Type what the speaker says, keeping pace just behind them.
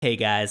Hey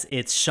guys,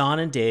 it's Sean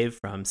and Dave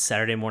from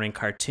Saturday Morning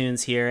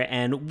Cartoons here,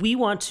 and we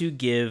want to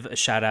give a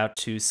shout out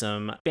to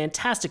some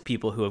fantastic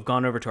people who have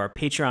gone over to our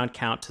Patreon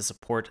account to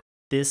support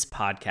this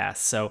podcast.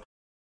 So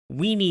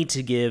we need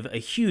to give a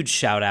huge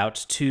shout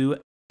out to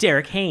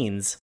Derek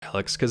Haynes,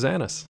 Alex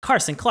Kazanis,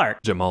 Carson Clark,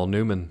 Jamal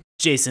Newman,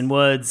 Jason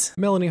Woods,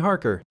 Melanie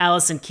Harker,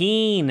 Allison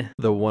Keene,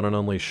 the one and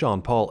only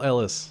Sean Paul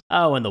Ellis.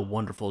 Oh, and the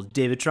wonderful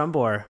David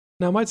Trumbore.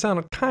 Now, it might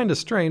sound kind of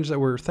strange that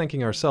we're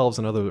thanking ourselves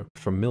and other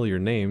familiar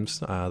names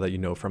that you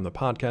know from the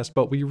podcast,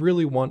 but we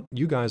really want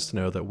you guys to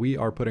know that we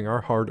are putting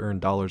our hard-earned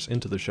dollars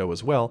into the show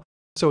as well,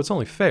 so it's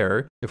only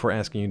fair, if we're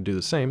asking you to do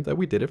the same, that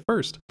we did it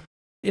first.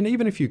 And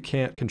even if you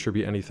can't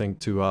contribute anything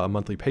to a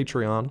monthly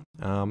Patreon,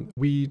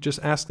 we just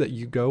ask that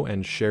you go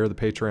and share the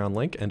Patreon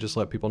link and just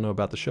let people know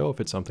about the show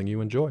if it's something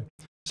you enjoy.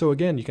 So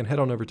again, you can head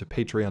on over to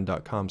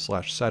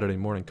patreon.com/Saturday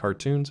Morning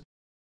Cartoons,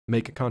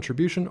 make a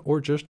contribution,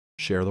 or just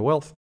share the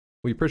wealth.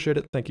 We appreciate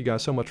it. Thank you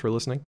guys so much for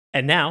listening.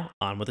 And now,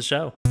 on with the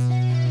show.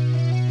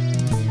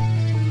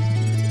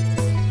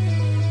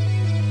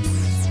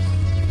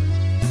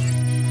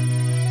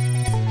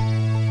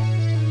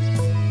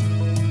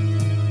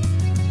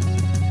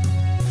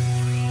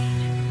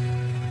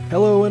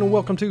 Hello and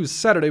welcome to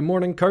Saturday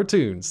Morning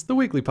Cartoons, the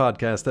weekly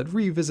podcast that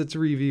revisits,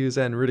 reviews,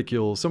 and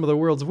ridicules some of the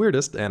world's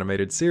weirdest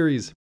animated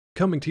series.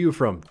 Coming to you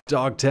from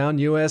Dogtown,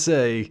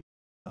 USA,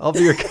 I'll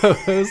be your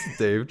co-host,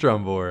 Dave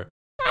Trumbore.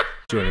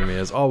 Joining me,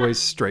 as always,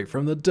 straight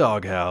from the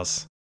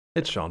doghouse,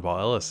 it's Sean Paul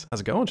Ellis.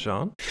 How's it going,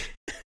 Sean?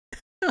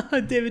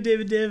 David,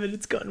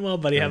 it's going well,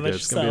 buddy. How about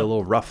yourself? It's going to be a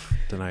little rough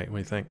tonight, what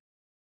do you think?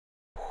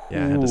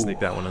 Yeah, I had to sneak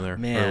that one in there.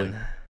 Man. Early.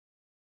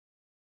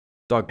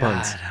 Dog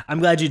puns. God, I'm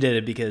glad you did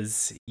it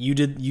because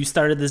you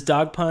started this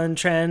dog pun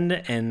trend,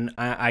 and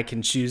I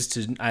can choose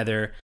to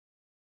either,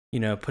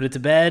 put it to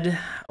bed,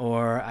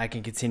 or I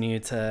can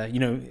continue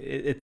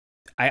to,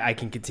 I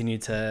can continue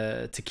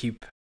to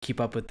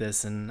keep up with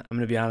this. And I'm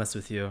gonna be honest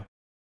with you,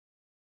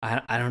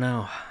 I don't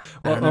know.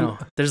 I don't know.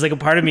 There's like a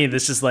part of me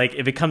that's just like,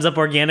 if it comes up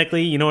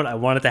organically, you know what? I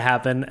want it to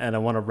happen, and I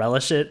want to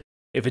relish it.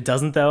 If it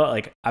doesn't, though,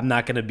 like I'm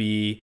not gonna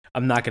be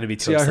too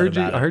upset about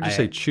it. I heard you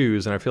say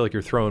choose, and I feel like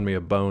you're throwing me a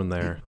bone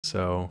there.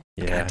 So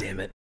yeah.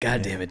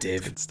 God damn it,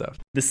 Dave. Good stuff.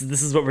 This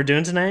is what we're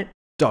doing tonight.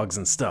 Dogs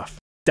and stuff.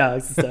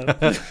 Dogs and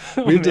stuff.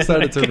 We've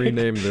decided to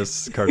rename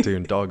this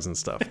cartoon Dogs and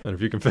Stuff. And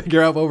if you can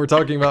figure out what we're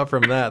talking about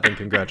from that, then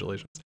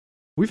congratulations.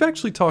 We've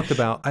actually talked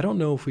about, I don't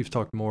know if we've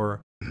talked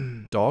more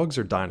dogs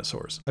or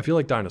dinosaurs. I feel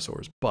like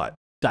dinosaurs, but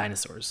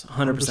dinosaurs.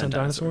 100%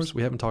 dinosaurs.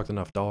 We haven't talked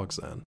enough dogs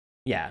then.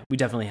 Yeah, we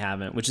definitely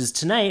haven't, which is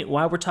tonight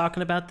why we're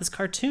talking about this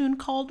cartoon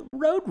called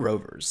Road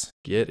Rovers.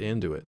 Get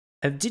into it.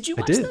 Did you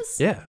watch this?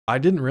 Yeah. I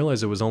didn't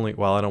realize it was only,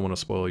 well, I don't want to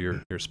spoil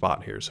your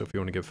spot here, so if you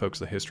want to give folks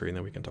the history, and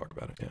then we can talk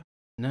about it. Yeah.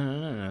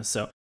 No.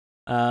 So,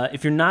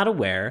 if you're not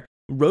aware,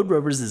 Road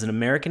Rovers is an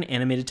American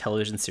animated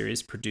television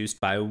series produced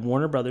by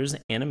Warner Brothers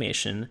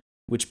Animation,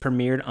 which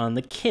premiered on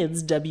the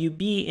Kids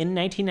WB in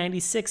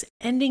 1996,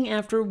 ending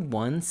after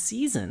one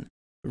season.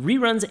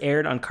 Reruns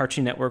aired on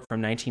Cartoon Network from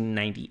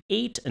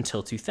 1998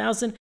 until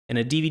 2000, and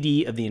a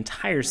DVD of the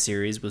entire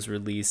series was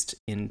released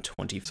in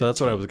 2015. So that's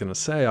what I was going to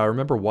say. I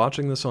remember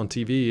watching this on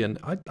TV, and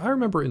I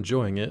remember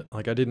enjoying it.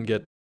 Like, I didn't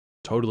get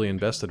totally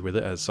invested with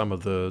it, as some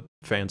of the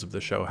fans of the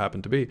show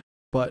happened to be.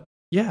 But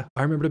yeah,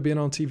 I remember it being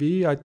on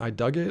TV. I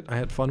dug it. I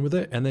had fun with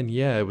it. And then,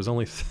 yeah, it was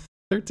only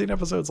 13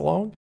 episodes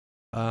long.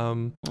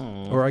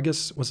 Or I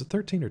guess, was it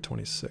 13 or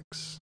 26?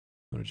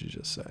 What did you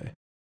just say?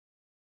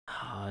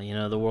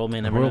 The world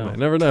may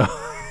never know.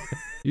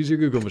 Use your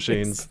Google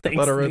machines. I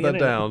thought I wrote that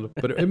down.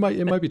 But it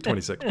might be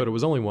 26, but it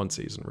was only one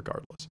season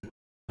regardless.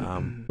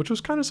 Which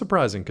was kind of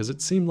surprising because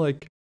it seemed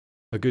like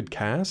a good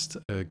cast,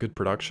 a good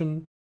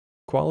production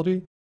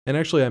quality. And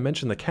actually, I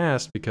mentioned the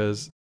cast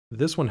because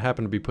this one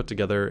happened to be put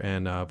together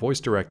and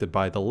voice directed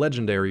by the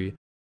legendary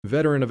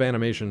veteran of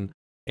animation,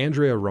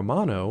 Andrea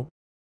Romano,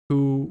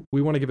 who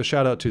we want to give a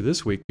shout out to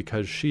this week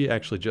because she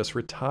actually just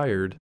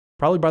retired,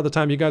 probably by the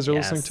time you guys are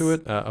listening to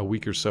it, a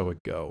week or so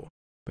ago.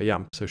 But yeah,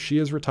 so she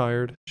is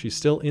retired. She's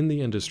still in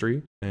the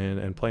industry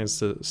and plans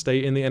to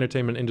stay in the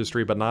entertainment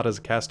industry, but not as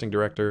a casting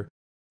director,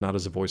 not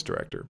as a voice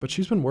director. But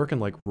she's been working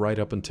like right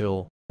up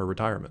until her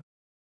retirement.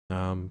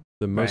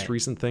 The most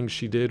recent things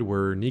she did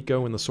were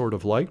Nico and the Sword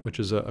of Light, which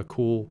is a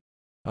cool,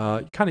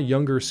 kind of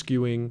younger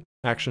skewing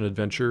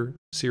action-adventure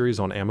series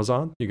on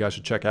Amazon. You guys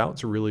should check out.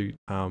 It's really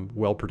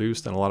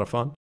well-produced and a lot of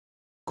fun.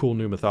 Cool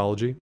new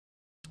mythology.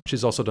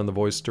 She's also done the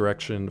voice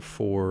direction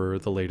for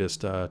the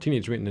latest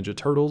Teenage Mutant Ninja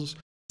Turtles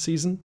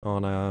season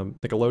on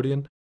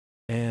Nickelodeon.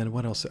 And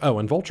what else? Oh,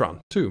 and Voltron,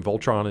 too.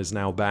 Voltron is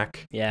now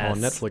back on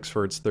Netflix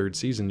for its third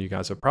season. You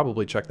guys have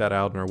probably checked that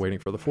out and are waiting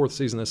for the fourth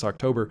season this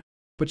October.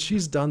 But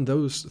she's done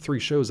those three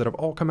shows that have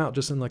all come out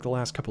just in like the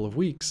last couple of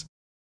weeks.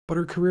 But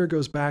her career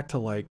goes back to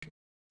like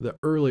the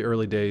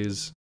early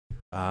days.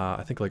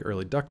 I think like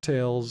early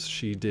DuckTales.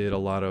 She did a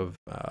lot of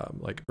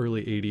like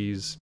early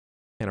 80s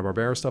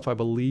Hanna-Barbera stuff, I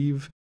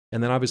believe.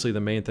 And then obviously the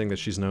main thing that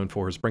she's known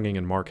for is bringing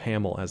in Mark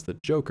Hamill as the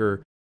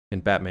Joker in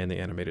Batman the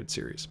Animated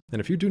Series.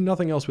 And if you do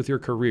nothing else with your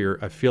career,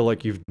 I feel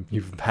like you've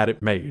had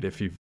it made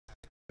if you've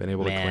been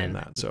able to claim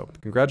that. So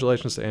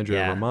congratulations to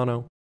Andrea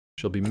Romano.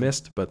 She'll be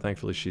missed, but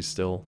thankfully she's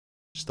still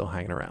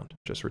hanging around,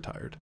 just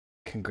retired.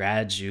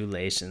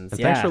 Congratulations.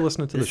 And thanks for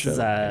listening to the show,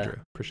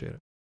 Andrea. Appreciate it.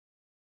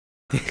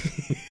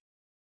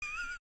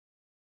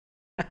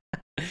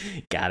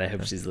 God, I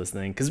hope she's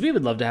listening, because we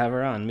would love to have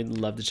her on. We'd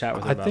love to chat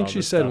with her. I think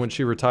she said when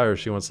she retires,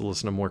 she wants to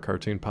listen to more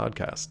cartoon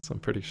podcasts. I'm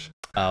pretty sure.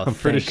 I'm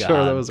pretty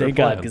sure that was her plan. Thank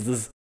God, because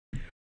this.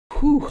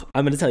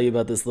 I'm going to tell you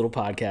about this little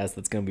podcast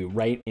that's going to be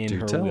right in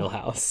her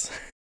wheelhouse.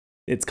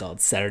 It's called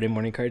Saturday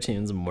Morning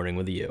Cartoons, Morning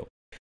with You.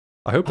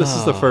 I hope this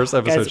is the first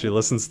episode she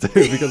listens to,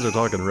 because we're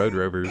talking Road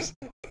Rovers.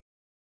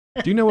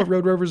 Do you know what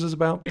Road Rovers is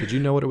about? Did you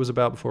know what it was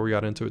about before we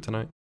got into it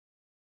tonight?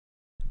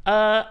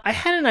 I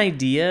had an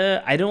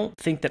idea. I don't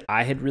think that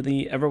I had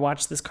really ever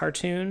watched this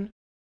cartoon.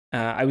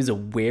 I was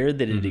aware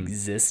that it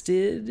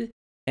existed,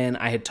 and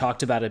I had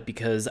talked about it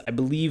because I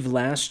believe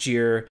last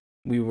year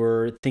we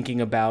were thinking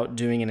about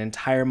doing an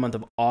entire month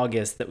of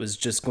August that was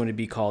just going to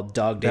be called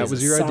Dog Days of Summer.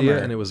 That was your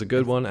idea, and it was a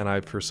good one, and I,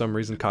 for some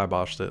reason,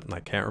 kiboshed it, and I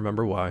can't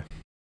remember why.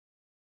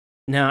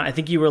 No, I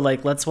think you were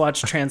like, let's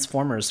watch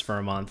Transformers for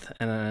a month,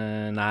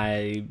 and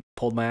I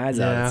pulled my eyes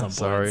out at some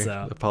point.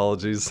 Sorry,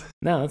 apologies.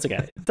 No, that's okay.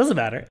 It doesn't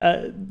matter.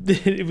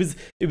 It was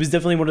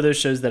definitely one of those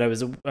shows that I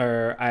was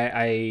aware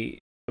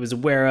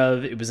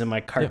of. It was in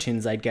my cartoon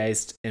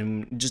zeitgeist,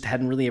 and just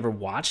hadn't really ever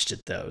watched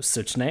it though.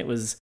 So tonight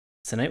was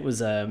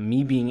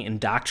me being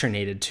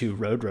indoctrinated to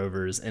Road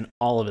Rovers in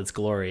all of its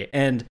glory.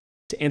 And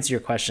to answer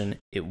your question,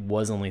 it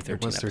was only 13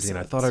 It was 13.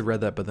 episodes. I thought I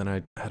read that, but then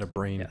I had a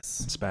brain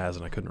spaz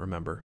and I couldn't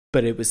remember.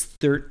 But it was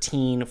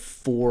 13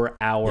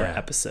 4-hour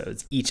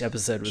episodes. Each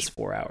episode was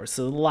 4 hours.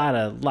 So a lot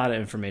of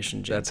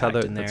information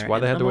jam-packed in there. That's why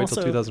they had to wait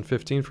till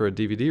 2015 for a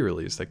DVD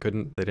release. They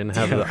didn't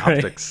have the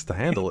optics to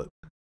handle it.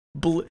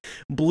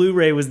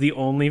 Blu-ray was the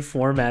only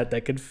format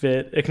that could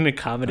fit and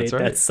accommodate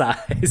that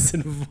size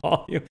and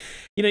volume.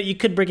 You know, you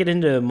could break it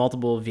into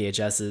multiple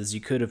VHSs.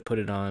 You could have put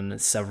it on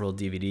several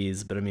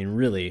DVDs, but I mean,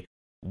 really,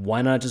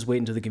 why not just wait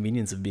until the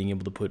convenience of being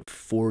able to put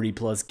 40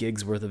 plus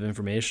gigs worth of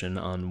information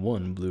on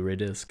one Blu-ray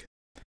disc?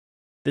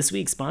 This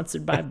week,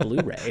 sponsored by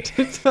Blu-ray.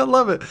 I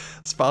love it.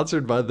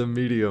 Sponsored by the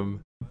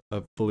medium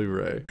of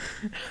Blu-ray.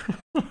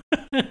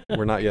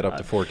 We're not yet up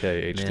to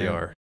 4K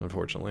HDR,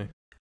 unfortunately.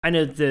 I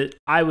know that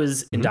I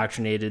was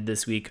indoctrinated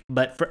this week,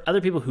 but for other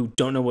people who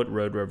don't know what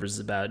Road Rovers is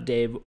about,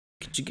 Dave,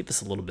 could you give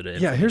us a little bit of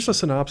information? Yeah, here's a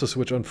synopsis,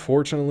 which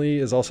unfortunately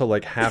is also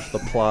like half the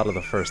plot of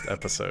the first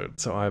episode,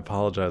 so I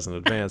apologize in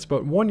advance.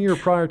 But 1 year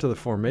prior to the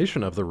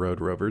formation of the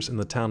Road Rovers in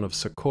the town of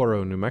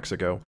Socorro, New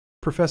Mexico,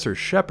 Professor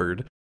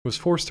Shepard was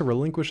forced to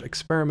relinquish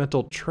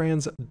experimental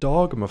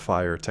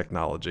transdogmifier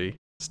technology,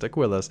 stick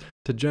with us,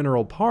 to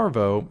General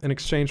Parvo in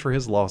exchange for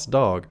his lost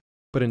dog.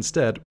 But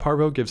instead,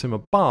 Parvo gives him a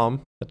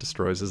bomb that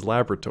destroys his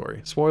laboratory.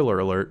 Spoiler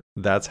alert,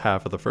 that's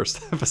half of the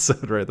first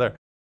episode right there.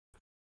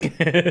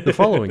 The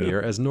following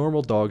year, as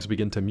normal dogs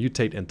begin to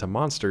mutate into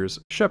monsters,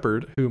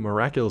 Shepard, who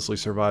miraculously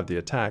survived the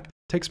attack,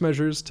 takes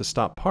measures to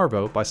stop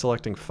Parvo by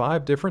selecting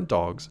 5 different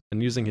dogs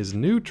and using his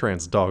new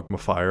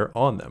transdogmifier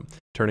on them,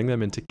 turning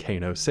them into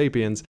Canis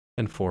sapiens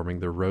and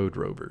forming the Road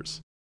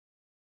Rovers.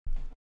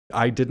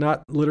 I did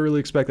not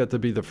literally expect that to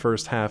be the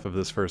first half of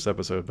this first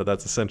episode, but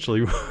that's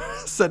essentially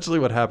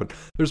what happened.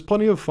 There's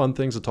plenty of fun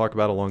things to talk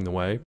about along the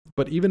way,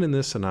 but even in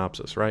this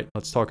synopsis, right?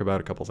 Let's talk about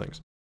a couple things.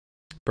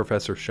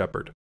 Professor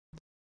Shepard.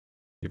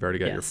 You've already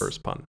got your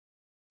first pun.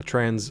 A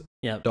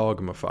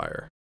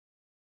transdogmifier.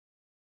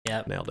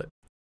 Yep. Nailed it.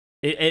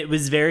 It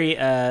was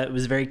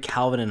very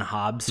Calvin and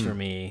Hobbes for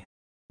me.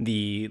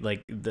 The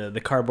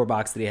cardboard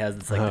box that he has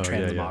that's like the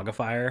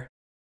transmogrifier.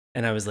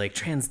 And I was like,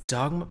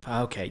 transdogma?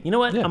 Okay, you know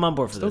what? I'm on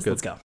board for this. Good.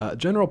 Let's go.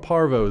 General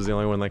Parvo is the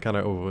only one that kind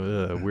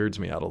of weirds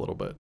me out a little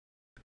bit.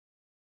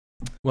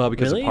 Well,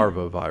 because of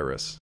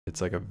parvovirus. It's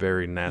like a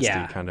very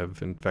nasty kind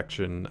of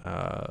infection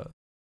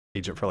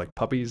agent for like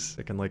puppies.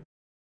 It can like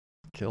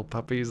kill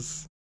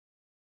puppies.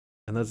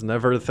 And that's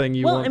never a thing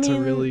you want to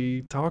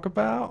really talk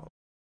about.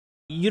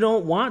 You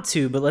don't want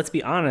to, but let's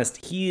be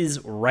honest.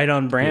 He's right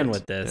on brand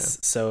with this.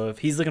 Yeah. So if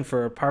he's looking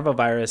for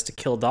parvovirus to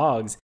kill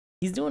dogs,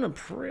 he's doing a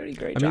pretty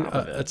great job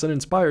of it. It's an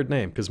inspired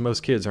name because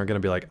most kids aren't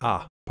going to be like,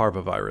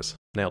 parvovirus.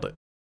 Nailed it.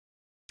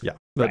 Yeah,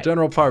 but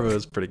General Parvo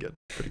is pretty good.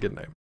 Pretty good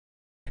name.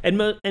 And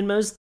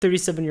most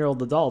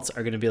 37-year-old adults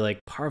are going to be like,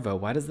 Parvo,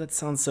 why does that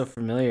sound so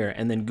familiar?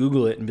 And then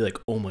Google it and be like,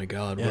 oh my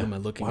God, what am I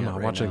looking at right now?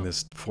 I'm watching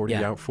this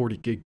 40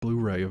 gig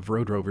Blu-ray of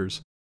Road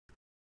Rovers.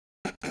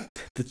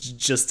 That's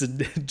just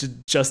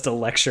a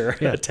lecture,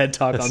 a TED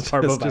Talk on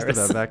parvovirus. It's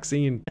just a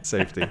vaccine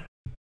safety.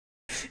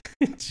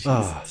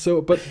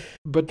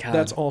 But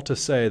that's all to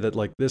say that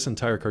like this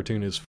entire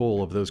cartoon is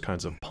full of those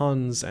kinds of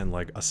puns and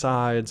like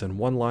asides and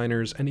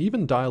one-liners and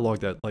even dialogue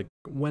that like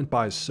went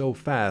by so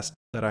fast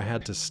that I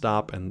had to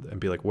stop and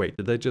be like, wait,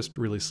 did they just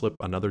really slip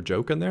another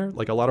joke in there?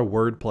 Like a lot of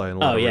wordplay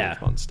and a lot of really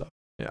fun stuff.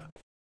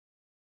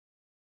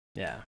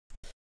 Yeah.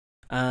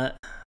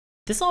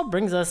 This all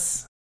brings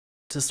us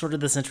to sort of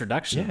this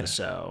introduction of the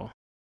show.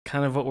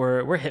 Kind of what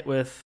we're hit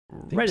with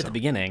right at the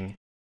beginning.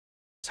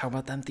 Talk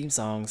about them theme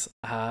songs.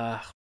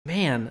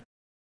 Man,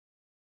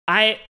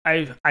 I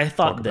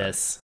thought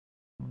this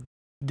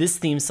this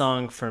theme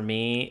song for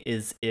me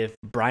is if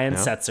Brian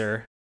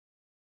Setzer,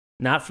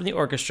 not from the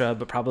orchestra,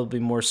 but probably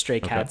more Stray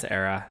Cats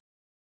era,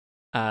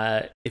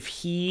 if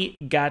he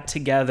got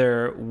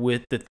together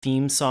with the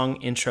theme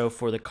song intro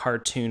for the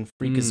cartoon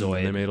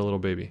Freakazoid. They made a little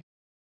baby.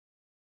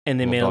 And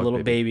they made a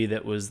little baby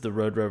that was the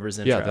Road Rovers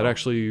intro. Yeah, that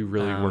actually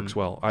really works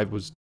well. I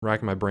was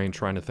racking my brain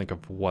trying to think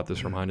of what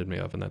this reminded me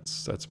of, and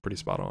that's pretty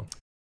spot on.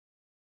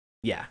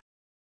 Yeah.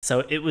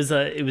 So it was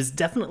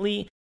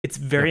definitely, it's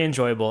very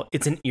enjoyable.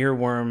 It's an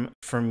earworm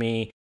for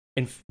me.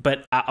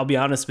 But I'll be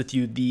honest with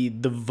you, the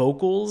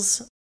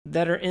vocals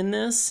that are in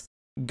this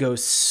go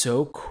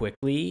so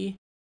quickly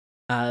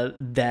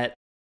that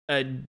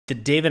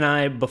Dave and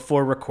I,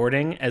 before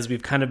recording, as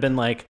we've kind of been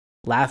like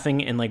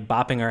laughing and like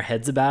bopping our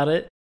heads about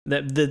it,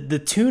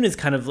 the tune is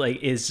kind of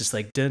like, is just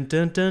like dun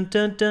dun dun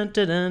dun dun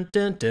dun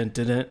dun dun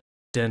dun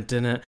dun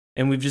dun,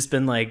 and we've just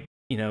been like,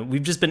 you know,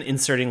 we've just been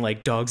inserting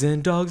like dogs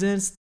and stuff,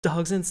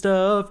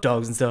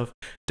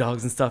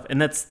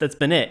 and that's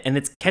been it. And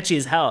it's catchy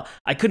as hell.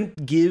 I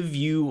couldn't give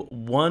you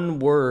one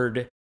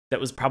word that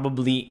was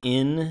probably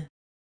in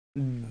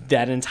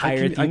that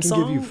entire theme song.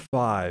 I can give you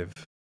 5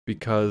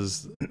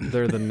 because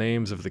they're the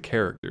names of the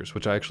characters,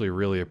 which I actually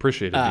really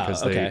appreciated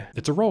because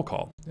it's a roll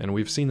call, and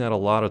we've seen that a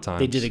lot of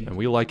times, and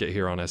we like it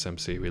here on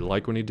SMC. We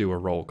like when you do a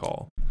roll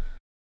call.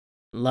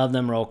 Love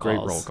them roll calls.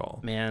 Great roll call,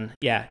 man.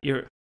 Yeah,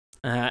 you're.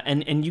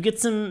 And you get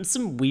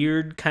some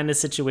weird kind of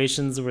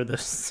situations where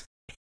the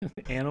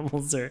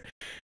animals are,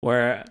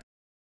 where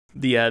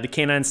the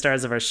canine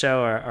stars of our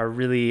show are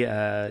really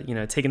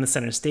taking the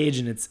center stage,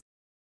 and it's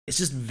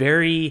just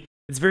very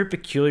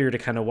peculiar to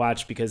kind of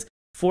watch, because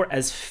for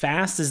as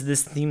fast as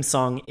this theme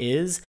song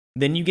is,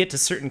 then you get to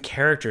certain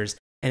characters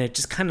and it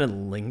just kind of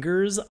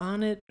lingers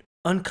on it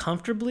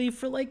uncomfortably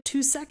for like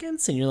 2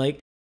 seconds, and you're like,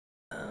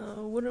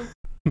 what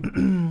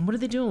are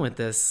they doing with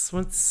this?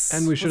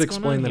 And we should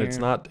explain that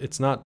it's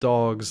not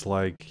dogs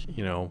like,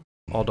 you know,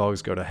 All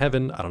Dogs Go to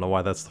Heaven. I don't know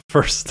why that's the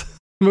first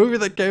movie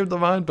that came to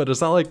mind, but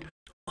it's not like,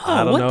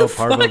 I don't know,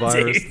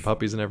 parvovirus, the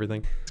puppies and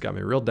everything. It's got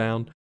me real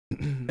down.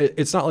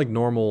 It's not like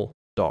normal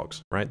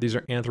dogs, right? These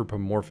are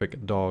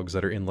anthropomorphic dogs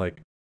that are in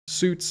like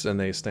suits, and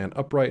they stand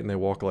upright and they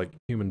walk like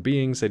human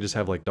beings. They just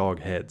have like dog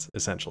heads,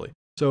 essentially.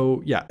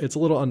 So yeah, it's a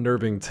little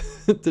unnerving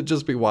to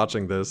just be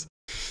watching this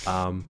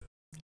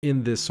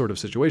in this sort of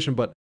situation.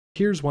 But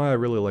here's why I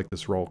really like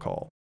this roll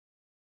call.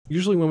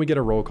 Usually when we get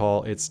a roll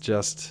call, it's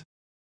just,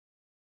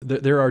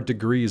 there are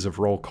degrees of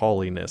roll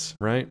calliness,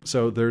 right?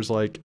 So there's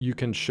like, you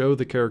can show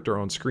the character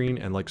on screen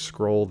and like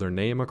scroll their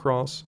name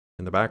across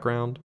in the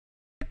background.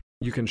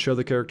 You can show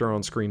the character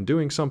on screen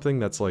doing something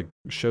that's like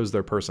shows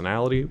their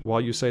personality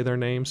while you say their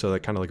name. So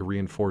that kind of like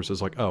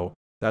reinforces like, oh,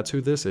 that's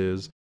who this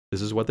is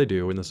what they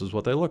do, and this is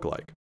what they look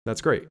like.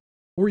 That's great.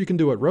 Or you can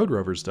do what Road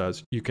Rovers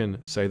does. You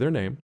can say their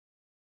name,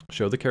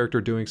 show the character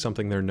doing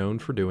something they're known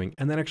for doing,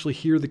 and then actually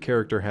hear the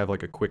character have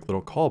like a quick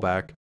little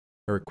callback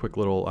or a quick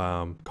little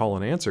call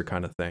and answer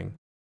kind of thing,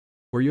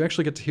 where you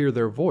actually get to hear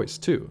their voice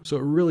too. So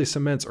it really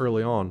cements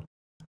early on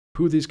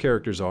who these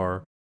characters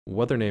are,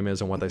 what their name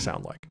is, and what they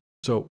sound like.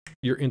 So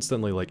you're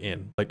instantly like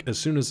in. Like as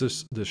soon as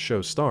this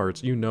show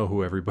starts, you know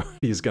who everybody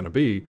is going to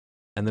be.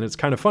 And then it's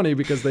kind of funny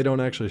because they don't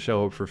actually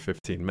show up for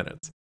 15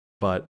 minutes.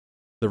 But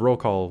the roll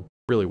call,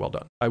 really well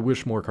done. I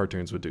wish more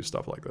cartoons would do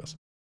stuff like this,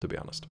 to be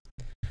honest.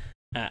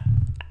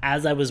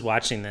 As I was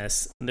watching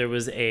this, there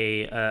was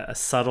a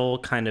subtle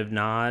kind of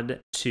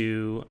nod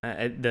to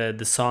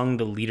the song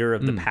 "The Leader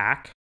of the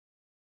Pack,"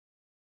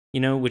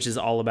 you know, which is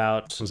all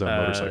about was that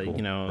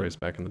motorcycle race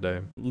back in the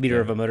day. Leader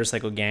of a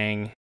motorcycle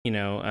gang, you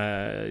know,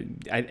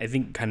 I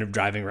think kind of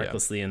driving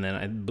recklessly, and then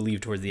I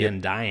believe towards the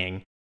end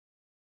dying.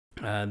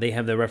 They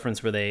have the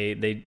reference where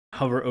they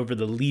hover over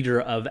the leader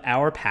of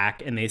our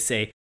pack and they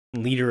say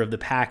 "Leader of the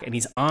Pack," and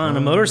he's on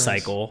a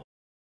motorcycle. Nice.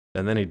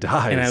 And then he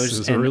dies.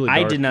 And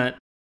I did not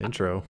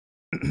intro.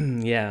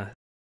 Yeah,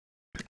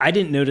 I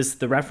didn't notice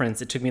the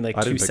reference. It took me like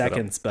 2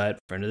 seconds, but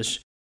friend of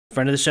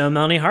the show,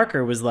 Melanie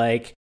Harker, was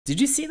like, "Did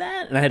you see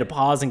that?" And I had to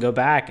pause and go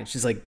back, and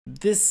she's like,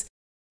 "This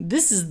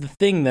is the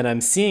thing that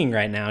I'm seeing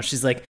right now."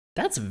 She's like,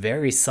 "That's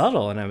very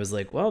subtle," and I was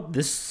like, "Well,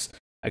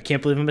 I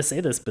can't believe I'm gonna say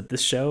this, but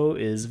this show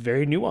is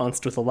very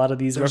nuanced with a lot of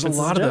these references." There's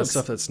a lot of that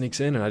stuff that sneaks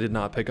in, and I did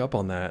not pick up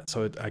on that.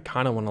 So I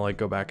kind of want to like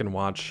go back and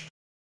watch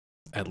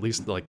at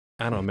least like,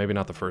 I don't know, maybe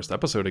not the first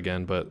episode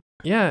again, but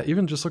yeah,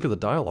 even just look at the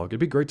dialogue.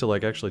 It'd be great to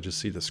like actually just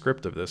see the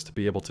script of this, to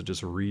be able to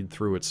just read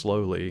through it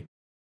slowly.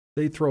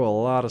 They throw a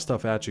lot of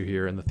stuff at you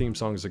here, and the theme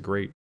song is a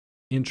great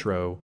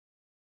intro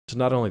to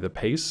not only the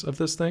pace of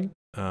this thing,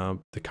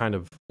 the kind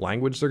of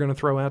language they're going to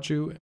throw at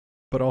you,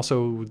 but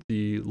also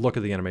the look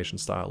of the animation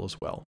style as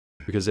well,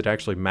 because it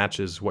actually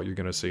matches what you're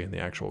going to see in the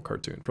actual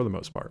cartoon for the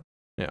most part.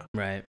 Yeah.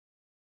 Right.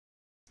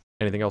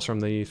 Anything else from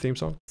the theme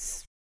song?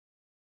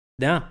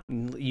 Yeah,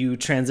 you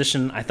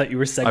transition. I thought you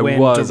were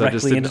segueing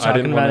directly into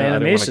talking about animation. I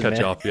didn't want to cut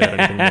you off. You had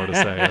anything more to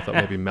say? I thought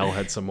maybe Mel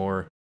had some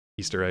more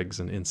Easter eggs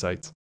and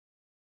insights.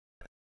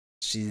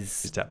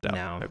 She's tapped out.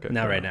 Now.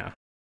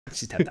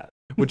 She's tapped out.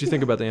 What'd you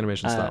think about the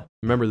animation style?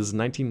 Remember, this is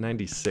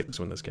 1996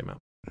 when this came out.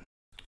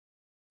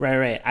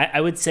 Right.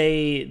 I would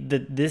say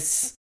that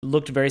this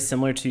looked very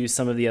similar to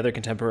some of the other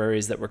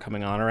contemporaries that were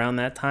coming on around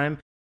that time.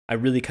 I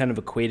really kind of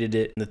equated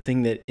it. And the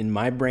thing that in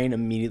my brain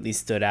immediately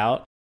stood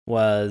out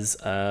was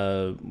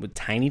with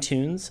Tiny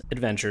Toons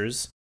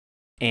Adventures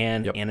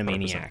and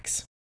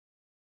Animaniacs.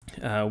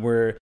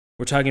 We're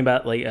talking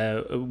about like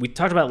we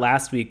talked about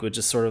last week, which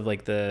is sort of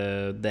like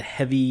the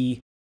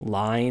heavy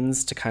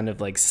lines to kind of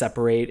like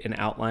separate and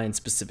outline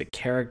specific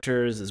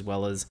characters as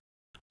well as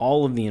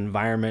all of the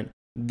environment.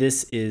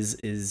 This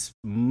is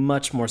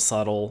much more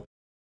subtle.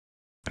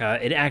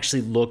 It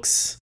actually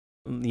looks,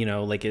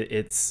 like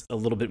it's a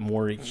little bit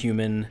more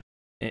human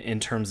in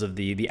terms of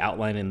the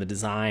outline and the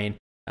design.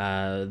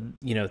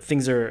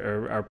 Things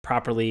are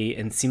properly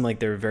and seem like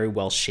they're very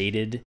well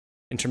shaded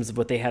in terms of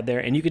what they had there.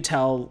 And you could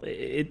tell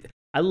it.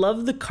 I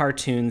love the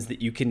cartoons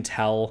that you can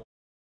tell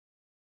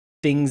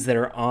things that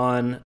are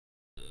on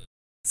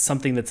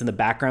something that's in the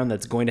background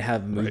that's going to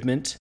have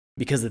movement. Right.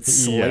 Because it's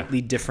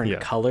slightly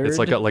different colored. It's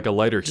like a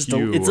lighter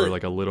hue or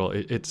like a little.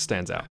 It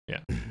stands out.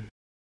 Yeah.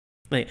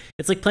 Like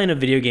it's like playing a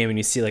video game and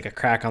you see like a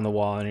crack on the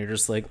wall and you're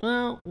just like,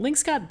 well,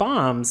 Link's got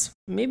bombs.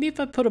 Maybe if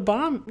I put a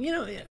bomb,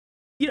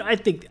 I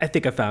think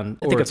I found.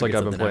 Or it's like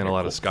I've been playing a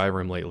lot of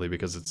Skyrim lately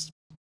because it's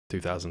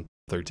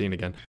 2013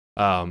 again,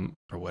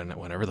 or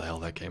whenever the hell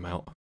that came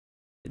out.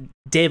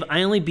 Dave,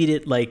 I only beat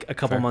it like a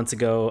couple months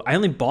ago. I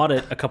only bought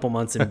it a couple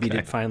months and beat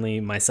it finally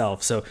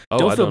myself. So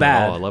don't feel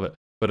bad. I love it.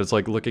 But it's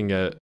like looking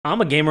at. I'm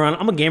a gamer on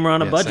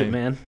a budget, same.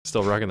 Man.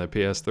 Still rocking the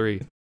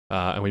PS3,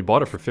 and we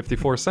bought it for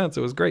 54 cents.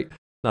 It was great.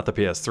 Not the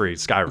PS3,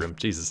 Skyrim.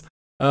 Jesus.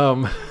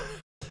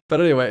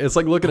 But anyway, it's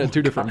like looking at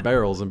two different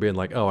barrels and being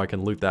like, oh, I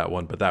can loot that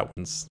one, but that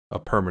one's a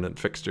permanent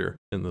fixture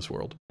in this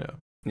world. Yeah.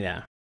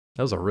 Yeah.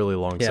 That was a really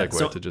long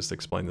segue to just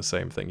explain the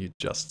same thing you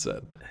just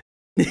said.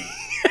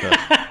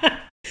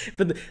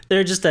 But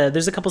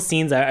there's a couple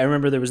scenes I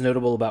remember there was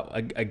notable about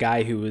a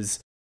guy who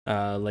was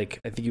I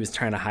think he was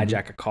trying to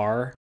hijack a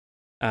car.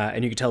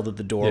 And you could tell that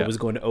the door was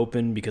going to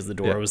open because the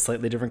door was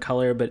slightly different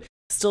color. But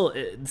still,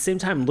 at the same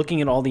time, looking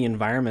at all the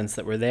environments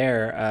that were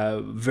there,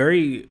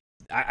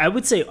 I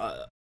would say,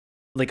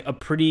 like a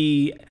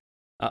pretty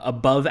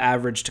above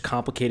average to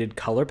complicated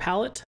color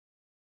palette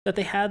that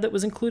they had that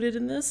was included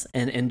in this,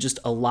 and just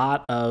a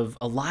lot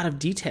of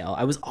detail.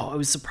 I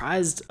was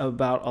surprised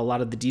about a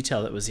lot of the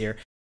detail that was here,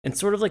 and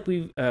sort of like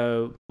we've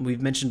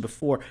mentioned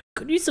before,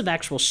 good use of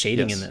actual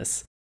shading in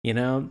this.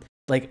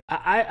 Like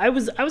I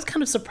was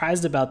kind of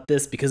surprised about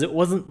this because it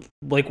wasn't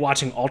like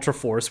watching Ultra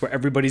Force where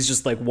everybody's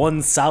just like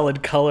one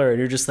solid color and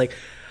you're just like,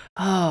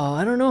 oh,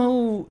 I don't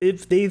know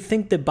if they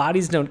think that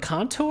bodies don't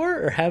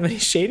contour or have any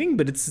shading,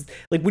 but it's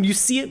like when you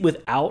see it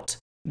without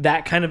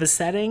that kind of a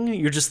setting,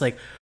 you're just like,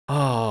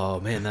 oh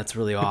man, that's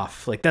really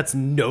off. Like that's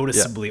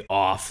noticeably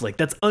off. Like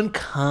that's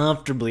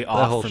uncomfortably off.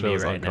 That whole for show me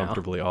is right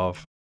uncomfortably now.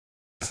 Off.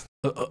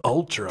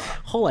 Ultra.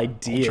 Whole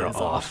idea Ultra is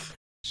off.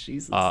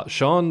 Jesus.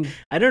 Sean.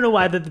 I don't know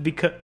why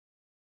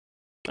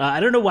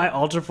I don't know why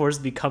Ultra Force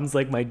becomes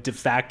like my de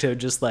facto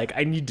just like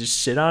I need to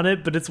shit on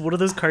it, but it's one of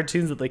those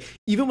cartoons that like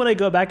even when I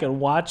go back and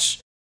watch,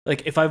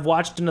 like if I've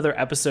watched another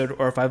episode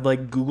or if I've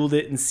like Googled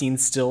it and seen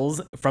stills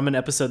from an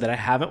episode that I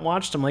haven't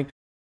watched, I'm like,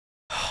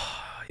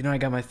 I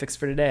got my fix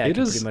for today. I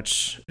can pretty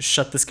much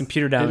shut this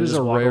computer down and just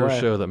walk away. It is a rare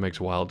show that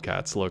makes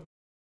Wildcats look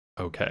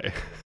okay.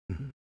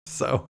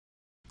 So.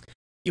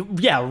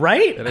 Yeah,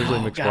 right? It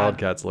actually makes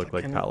Wildcats look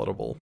like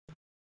palatable.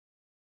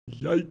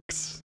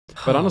 Yikes.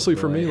 But honestly,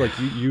 for me, like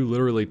you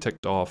literally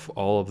ticked off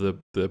all of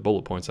the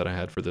bullet points that I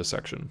had for this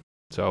section.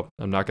 So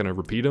I'm not going to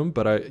repeat them,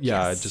 but I'd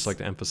just like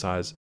to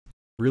emphasize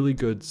really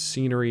good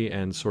scenery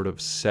and sort of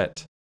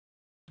set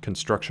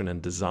construction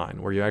and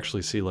design where you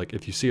actually see like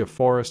if you see a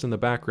forest in the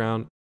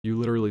background, you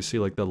literally see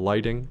like the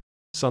lighting,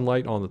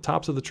 sunlight on the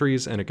tops of the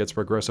trees, and it gets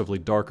progressively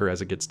darker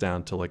as it gets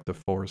down to like the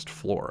forest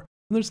floor.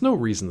 And there's no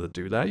reason to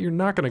do that. You're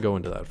not going to go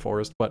into that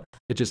forest, but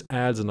it just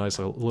adds a nice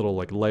little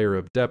like layer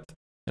of depth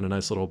and a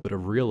nice little bit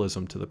of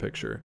realism to the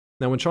picture.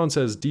 Now, when Sean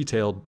says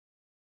detailed,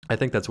 I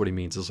think that's what he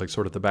means. Is like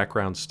sort of the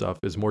background stuff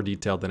is more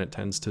detailed than it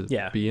tends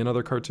to be in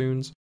other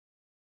cartoons.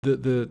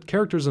 The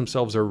characters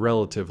themselves are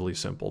relatively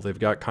simple. They've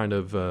got kind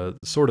of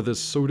sort of this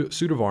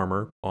suit of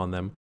armor on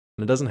them,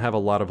 and it doesn't have a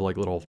lot of like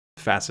little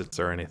facets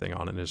or anything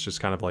on it. It's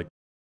just kind of like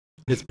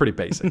it's pretty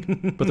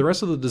basic. But the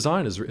rest of the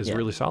design is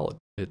really solid.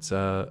 It's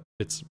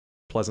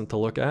pleasant to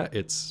look at.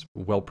 It's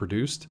well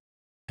produced,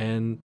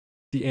 and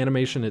the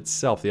animation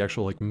itself, the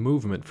actual like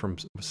movement from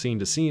scene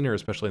to scene, or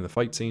especially in the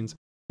fight scenes,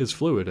 is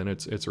fluid, and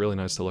it's really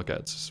nice to look at.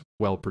 It's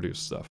well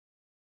produced stuff.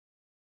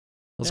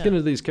 Let's get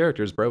into these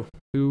characters, bro.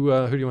 Who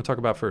do you want to talk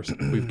about first?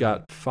 We've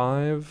got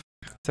 5,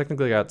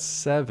 technically got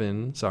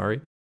 7,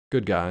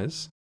 good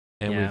guys,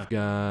 and we've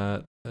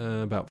got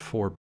about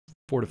 4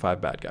 to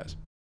 5 bad guys.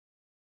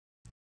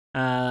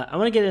 I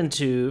want to get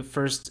into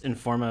first and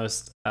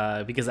foremost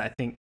because I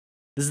think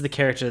this is the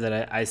character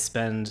that I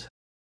spend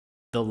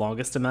the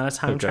longest amount of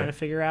time trying to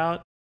figure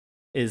out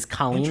is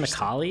Colleen the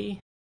Collie.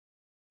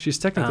 She's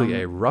technically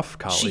a rough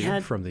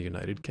collie from the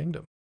United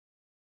Kingdom.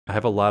 I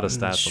have a lot of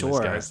stats on these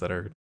guys that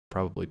are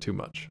probably too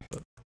much.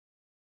 But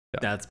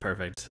That's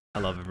perfect. I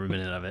love every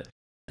minute of it.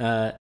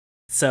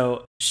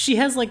 So she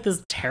has like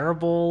this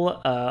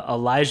terrible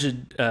Elijah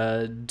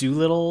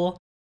Doolittle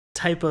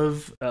type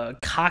of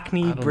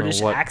Cockney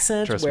British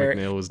accent. Tress where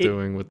MacNeil was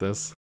doing with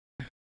this.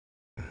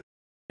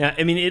 Yeah,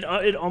 I mean,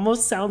 it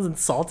almost sounds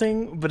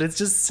insulting, but it's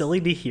just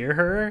silly to hear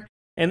her.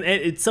 And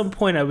at some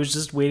point, I was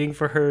just waiting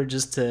for her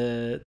just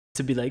to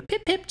be like,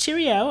 pip, pip,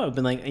 cheerio. I've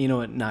been like, you know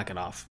what, knock it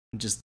off.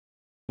 Just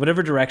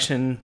whatever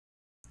direction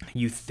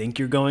you think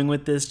you're going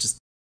with this, just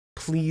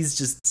please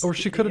just... Or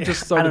she could have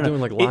just started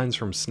doing like lines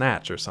from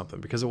Snatch or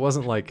something, because it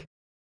wasn't like...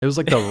 It was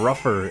like the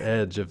rougher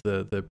edge of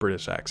the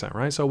British accent,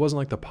 right? So it wasn't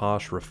like the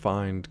posh,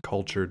 refined,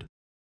 cultured,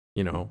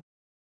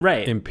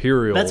 right,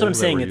 imperial. That's what I'm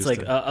saying. It's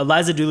like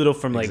Eliza Doolittle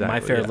from like My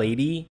Fair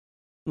Lady,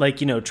 like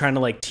trying to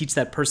like teach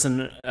that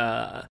person,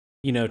 to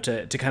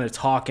kind of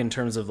talk in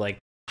terms of like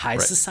high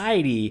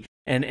society,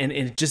 and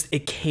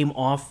it came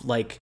off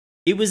like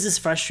it was as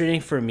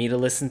frustrating for me to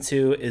listen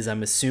to as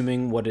I'm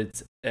assuming what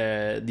it's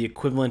the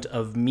equivalent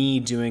of me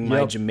doing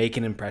my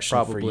Jamaican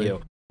impression for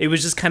you. It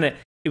was just kind of.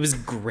 It was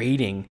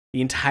grating. The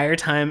entire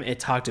time it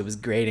talked, it was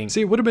grating. See,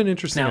 it would have been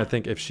interesting, I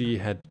think, if she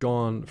had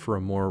gone for a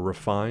more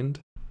refined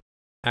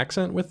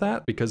accent with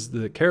that, because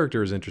the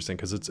character is interesting,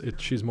 because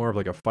she's more of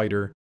like a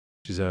fighter.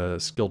 She's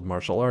a skilled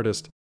martial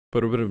artist,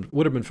 but it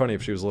would have been funny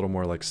if she was a little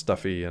more like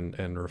stuffy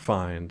and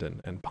refined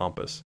and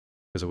pompous,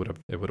 because it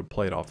would have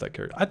played off that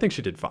character. I think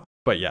she did fine,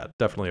 but yeah,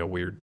 definitely a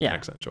weird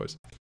accent choice.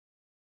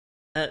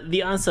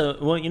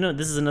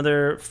 This is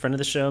another friend of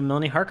the show,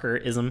 Melanie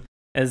Harker-ism.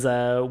 As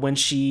when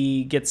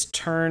she gets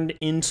turned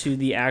into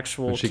the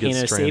actual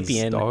Caino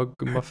Sapien.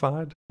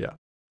 Dogmified? Yeah.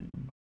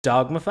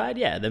 Dogmified?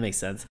 Yeah, that makes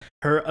sense.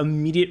 Her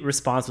immediate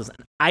response was,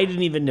 I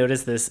didn't even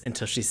notice this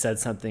until she said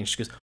something. She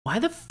goes, why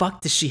the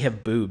fuck does she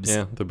have boobs?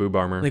 Yeah, the boob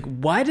armor.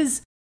 Why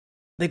did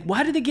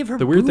they give her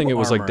the weird boob thing, it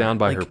was armor? like down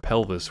by her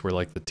pelvis where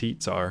like the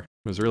teats are.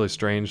 It was really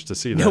strange to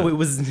see that. No, it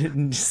was...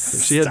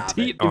 She had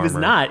teat armor. It was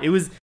not. It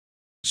was...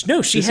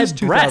 No, she had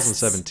breasts.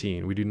 This is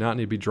 2017. We do not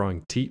need to be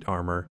drawing teat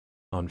armor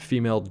on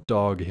female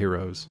dog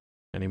heroes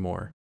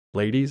anymore.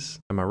 Ladies,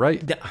 am I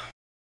right?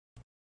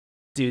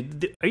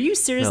 Dude, are you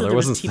serious that there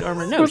was teat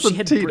armor? No, she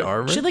had teat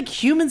armor. She had like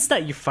human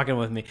style. You're fucking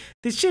with me.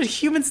 She had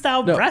human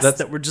style breasts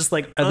that were just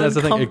like. And that's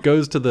the thing. It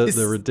goes to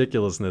the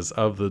ridiculousness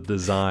of the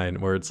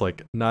design, where it's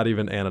like not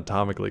even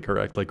anatomically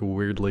correct, like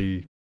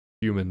weirdly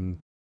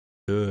human,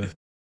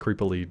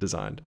 creepily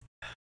designed.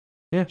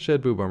 Yeah, she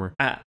had boob armor.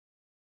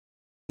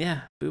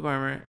 Yeah, boob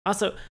armor.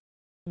 Also,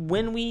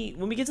 when we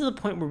get to the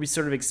point where we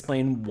sort of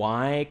explain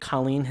why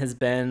Colleen has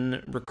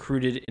been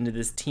recruited into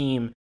this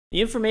team,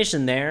 the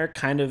information there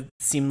kind of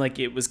seemed like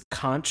it was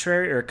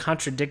contrary or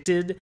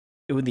contradicted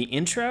with the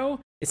intro.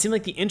 It seemed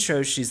like the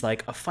intro, she's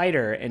like a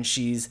fighter and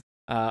she's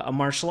a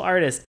martial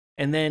artist.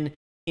 And then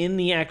in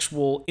the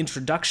actual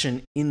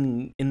introduction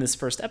in this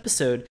first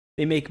episode,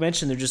 they make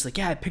mention, they're just like,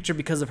 yeah, I picked her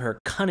because of her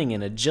cunning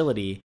and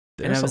agility.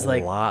 There's a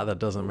lot that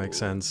doesn't make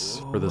sense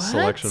for the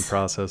selection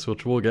process,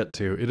 which we'll get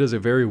to. It is a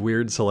very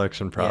weird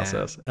selection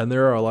process. Yeah. And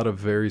there are a lot of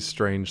very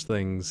strange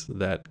things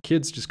that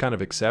kids just kind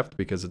of accept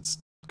because it's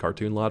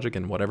cartoon logic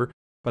and whatever.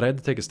 But I had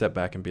to take a step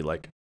back and be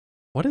like,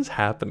 what is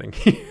happening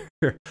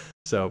here?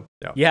 So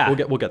yeah.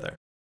 We'll get there.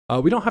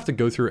 We don't have to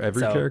go through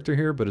every character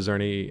here, but is there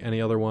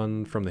any other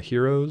one from the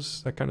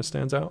heroes that kind of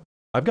stands out?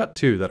 I've got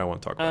two that I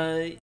want to talk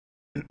about.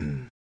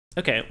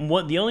 Okay.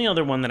 The only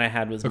other one that I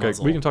had was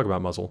Muzzle. We can talk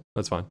about Muzzle.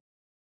 That's fine.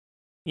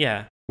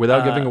 Yeah.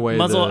 Without giving away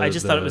Muzzle, I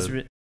just thought it was...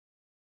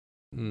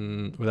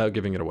 without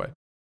giving it away.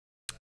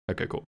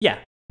 Okay, cool. Yeah,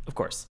 of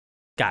course.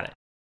 Got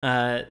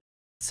it.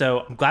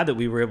 So I'm glad that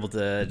we were able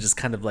to just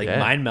kind of like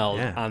mind meld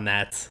on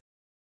that.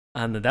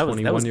 That was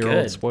 21-year-old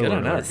good. spoiler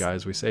good alert,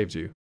 guys. We saved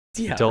you.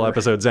 Yeah, until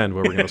episode's end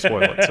where we're going to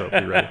spoil it, so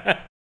be ready.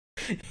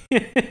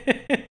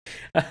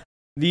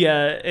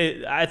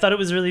 I thought it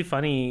was really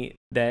funny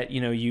that,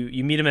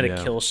 you meet him at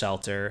a kill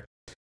shelter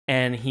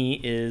and he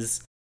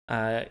is...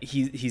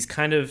 he's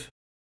kind of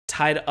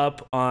tied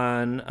up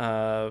on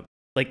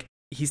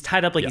he's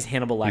Hannibal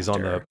Lecter. He's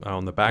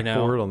on the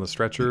backboard on the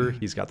stretcher.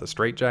 He's got the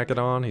straitjacket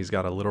on. He's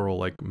got a literal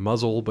like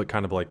muzzle, but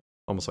kind of like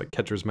almost like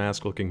catcher's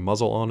mask looking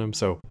muzzle on him.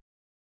 So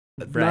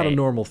not a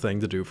normal thing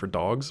to do for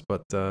dogs,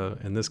 but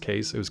in this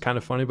case, it was kind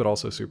of funny, but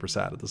also super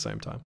sad at the same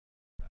time.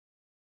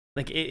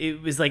 Like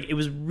it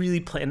was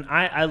really and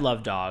I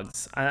love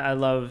dogs. I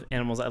love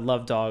animals. I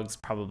love dogs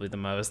probably the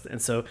most.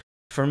 And so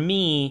for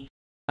me,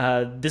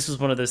 this was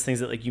one of those things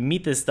that like you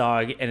meet this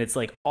dog and it's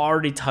like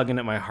already tugging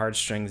at my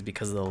heartstrings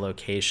because of the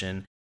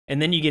location. And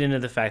then you get into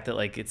the fact that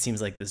like it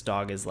seems like this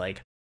dog is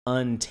like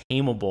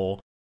untamable,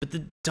 but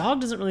the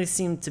dog doesn't really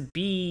seem to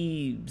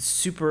be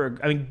super.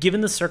 I mean,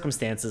 given the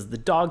circumstances, the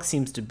dog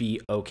seems to be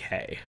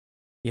okay,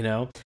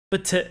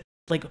 But to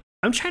like,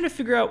 I'm trying to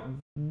figure out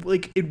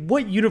like in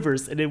what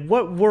universe and in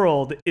what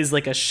world is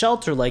like a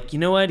shelter like, you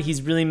know what,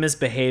 he's really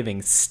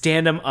misbehaving,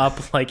 stand him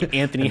up like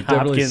Anthony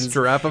Hopkins,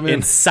 strap him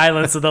in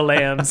Silence of the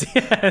Lambs,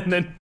 and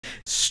then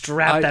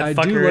strap that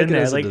fucker in there. I do like it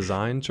as a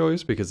design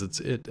choice because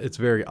it's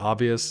very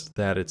obvious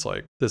that it's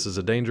like this is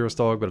a dangerous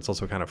dog, but it's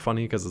also kind of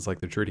funny because it's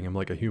like they're treating him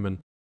like a human,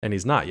 and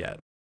he's not yet.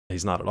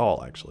 He's not at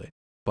all actually.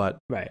 But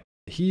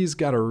he's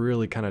got a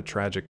really kind of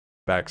tragic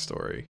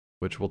backstory,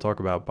 which we'll talk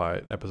about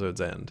by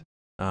episode's end.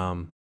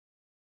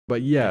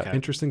 But yeah,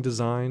 interesting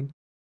design.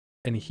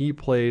 And he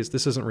plays,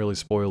 this isn't really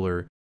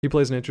spoiler, he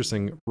plays an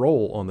interesting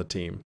role on the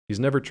team. He's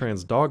never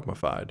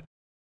transdogmified,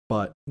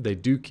 but they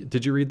do,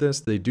 did you read this?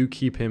 They do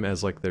keep him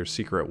as like their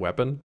secret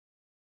weapon.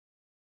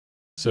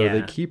 So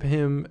they keep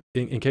him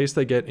in case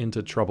they get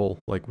into trouble,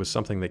 like with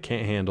something they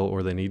can't handle,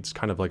 or they need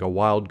kind of like a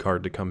wild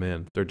card to come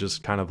in. They're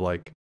just kind of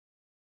like,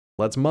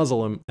 let's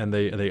muzzle him, and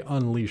they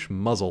unleash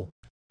muzzle,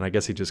 and I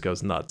guess he just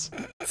goes nuts.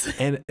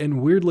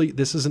 And weirdly,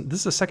 this is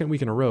the second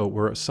week in a row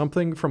where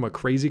something from a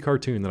crazy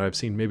cartoon that I've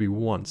seen maybe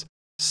once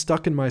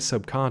stuck in my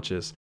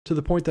subconscious to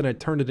the point that I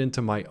turned it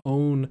into my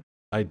own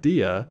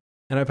idea.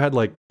 And I've had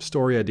like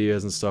story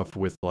ideas and stuff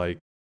with like,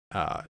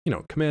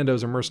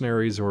 commandos or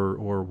mercenaries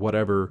or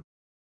whatever,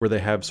 where they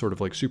have sort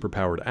of like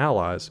superpowered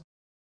allies,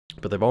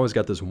 but they've always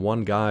got this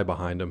one guy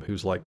behind them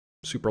who's like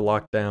super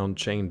locked down,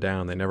 chained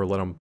down. They never let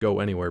him go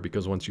anywhere,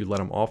 because once you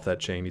let him off that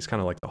chain, he's kind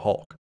of like the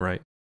Hulk,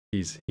 right?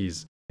 He's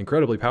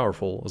incredibly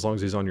powerful as long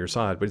as he's on your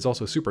side, but he's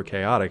also super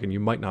chaotic, and you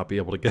might not be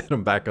able to get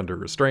him back under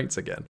restraints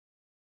again.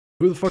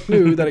 Who the fuck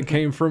knew that it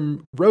came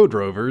from Road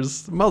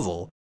Rover's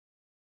muzzle?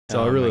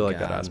 So I really like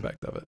that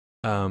aspect of it.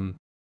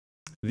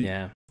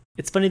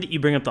 It's funny that you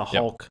bring up the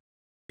Hulk,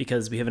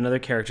 because we have another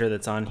character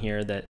that's on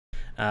here that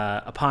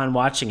upon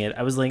watching it,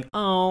 I was like,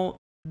 oh,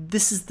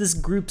 this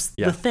group's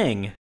the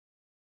Thing.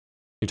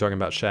 You're talking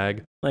about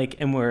Shag? Like,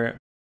 and we're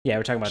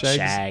talking about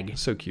Shag.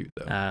 So cute,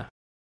 though.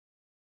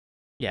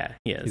 Yeah,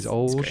 he is. He's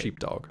old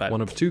sheepdog. But one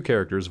of two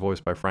characters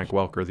voiced by Frank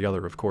Welker, the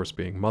other, of course,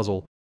 being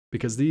Muzzle,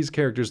 because these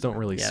characters don't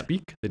really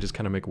speak. They just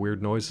kind of make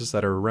weird noises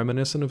that are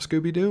reminiscent of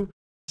Scooby-Doo.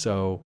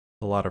 So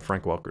a lot of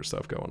Frank Welker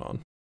stuff going on.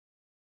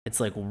 It's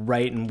like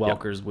right in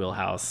Welker's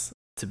wheelhouse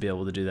to be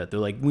able to do that.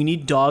 They're like, we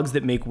need dogs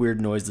that make weird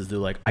noises. They're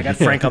like, I got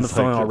Frank on the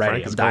phone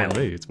already. I'm dialing.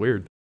 Me. It's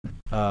weird.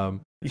 So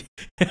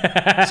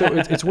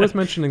it's worth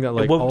mentioning that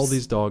like all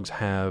these dogs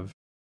have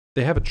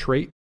a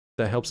trait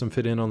that helps them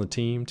fit in on the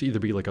team, to either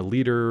be like a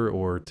leader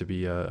or to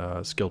be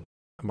a skilled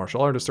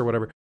martial artist or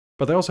whatever.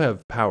 But they also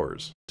have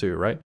powers too,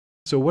 right?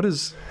 So what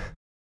is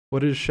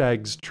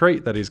Shag's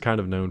trait that he's kind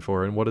of known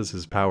for, and what is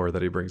his power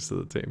that he brings to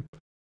the team?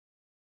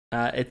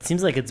 It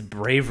seems like it's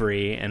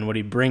bravery, and what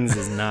he brings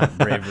is not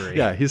bravery.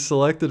 Yeah, he's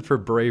selected for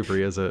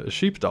bravery as a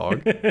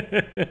sheepdog,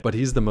 but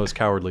he's the most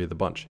cowardly of the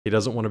bunch. He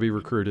doesn't want to be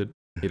recruited.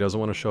 He doesn't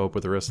want to show up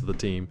with the rest of the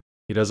team.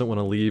 He doesn't want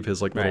to leave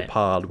his like little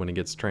pod when he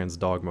gets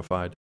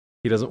transdogmified.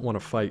 He doesn't want to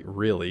fight,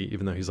 really,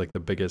 even though he's like the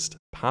biggest,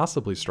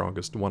 possibly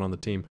strongest one on the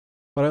team.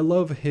 But I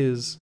love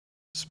his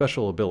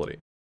special ability.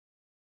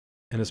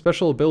 And his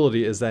special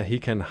ability is that he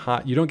can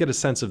hide. You don't get a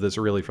sense of this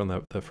really from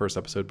the first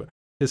episode, but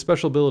his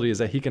special ability is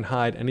that he can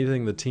hide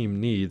anything the team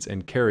needs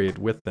and carry it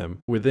with them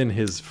within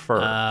his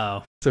fur.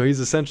 Oh. So he's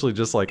essentially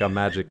just like a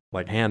magic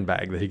like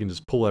handbag that he can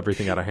just pull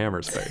everything out of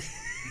Hammer's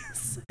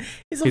face.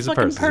 He's a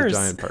fucking purse. He's a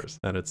giant purse,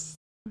 and it's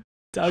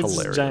Dog's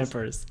hilarious. A giant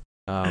purse.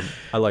 I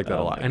like that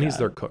a lot, and he's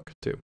their cook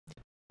too.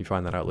 You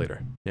find that out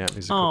later. Yeah,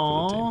 he's a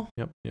cook for the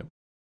team. Yep.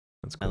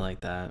 That's cool. I like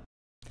that.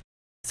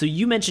 So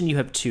you mentioned you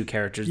have two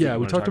characters. Yeah,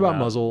 we talked about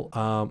Muzzle.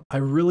 I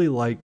really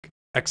like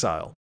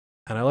Exile.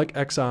 And I like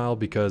Exile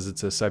because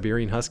it's a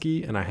Siberian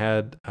Husky, and I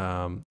had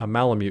a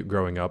Malamute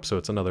growing up, so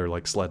it's another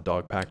like sled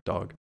dog, pack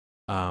dog.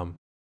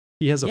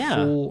 He has a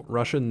full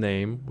Russian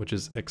name, which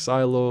is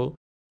Exilo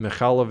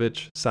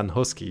Mikhailovich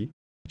Sanhusky,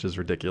 which is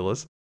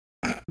ridiculous.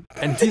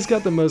 And he's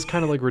got the most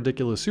kind of like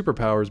ridiculous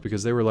superpowers,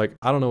 because they were like,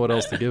 I don't know what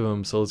else to give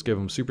him, so let's give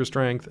him super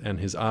strength, and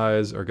his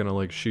eyes are gonna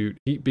like shoot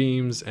heat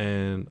beams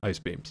and ice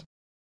beams.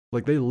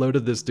 Like, they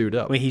loaded this dude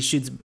up. Wait, he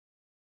shoots...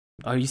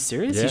 Are you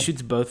serious? Yeah. He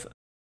shoots both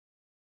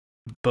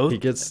he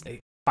gets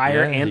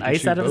fire and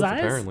ice out of his eyes?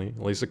 Apparently,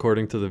 at least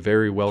according to the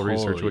very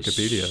well-researched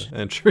Wikipedia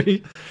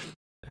entry.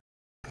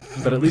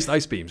 But at least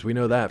ice beams. We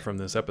know that from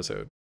this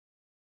episode.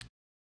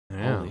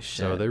 Yeah, holy shit.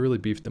 So they really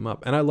beefed him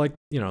up. And I like,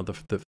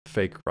 the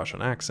fake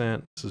Russian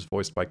accent. This is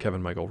voiced by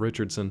Kevin Michael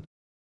Richardson.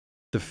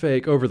 The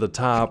fake,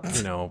 over-the-top,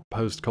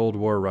 post-Cold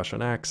War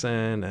Russian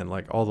accent, and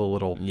like all the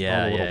little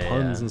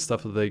puns and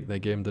stuff that they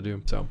gave him to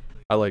do. So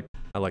I like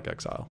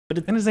Exile.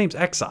 And his name's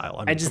Exile.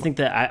 I mean, I just think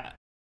that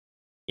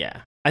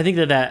I think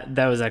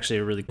that was actually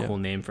a really cool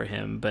name for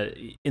him. But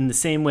in the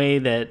same way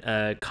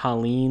that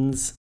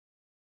Colleen's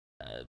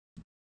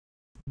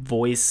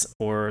voice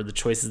or the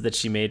choices that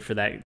she made for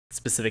that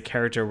specific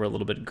character were a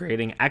little bit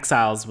grating,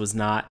 Exile's was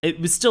not. It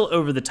was still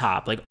over the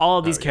top. Like, all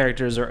of these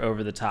characters are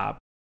over the top.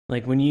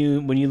 Like, when you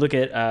look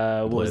at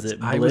what was it,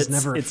 Blitz?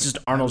 It's just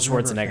Arnold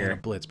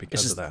Schwarzenegger. Blitz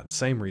because of that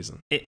same reason.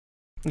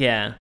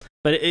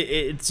 But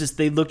it's just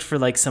they looked for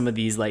like some of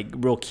these like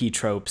real key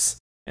tropes,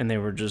 and they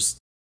were just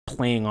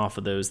playing off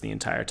of those the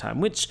entire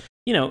time. Which,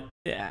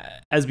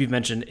 as we've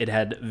mentioned, it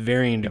had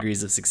varying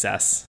degrees of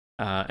success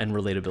and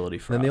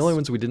relatability for us. And the only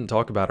ones we didn't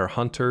talk about are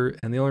Hunter,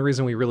 and the only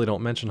reason we really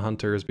don't mention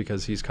Hunter is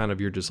because he's kind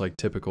of your just like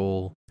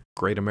typical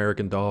great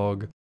American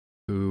dog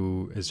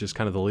who is just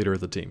kind of the leader of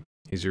the team.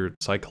 He's your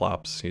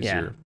Cyclops. He's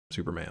your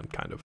Superman,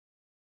 kind of.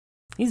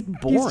 He's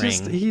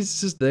boring. He's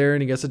just there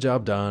and he gets the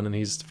job done and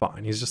he's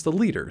fine. He's just the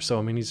leader. So,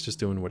 I mean, he's just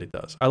doing what he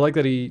does. I like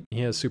that he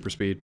has super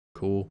speed.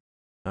 Cool.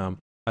 I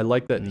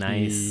like that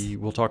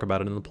we'll talk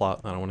about it in the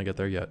plot. I don't want to get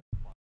there yet.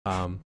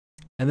 And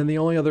then the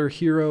only other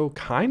hero,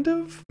 kind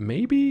of,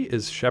 maybe,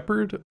 is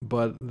Shepard,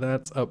 but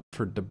that's up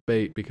for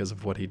debate because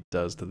of what he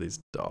does to these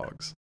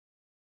dogs.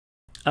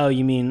 Oh,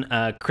 you mean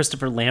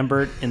Christopher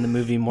Lambert in the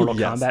movie Mortal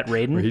Kombat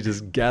Raiden? Where he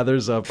just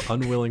gathers up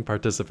unwilling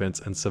participants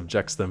and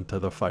subjects them to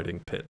the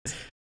fighting pit.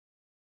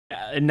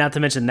 Not to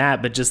mention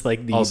that, but just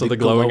like the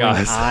glowing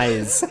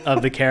eyes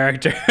of the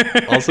character.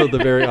 Also the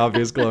very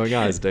obvious glowing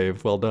eyes,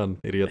 Dave. Well done,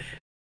 idiot.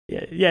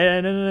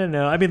 Yeah,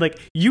 no. I mean, like,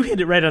 you hit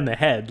it right on the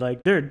head.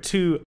 Like, there are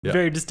two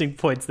very distinct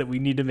points that we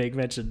need to make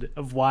mention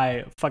of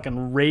why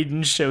fucking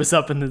Raiden shows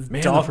up in this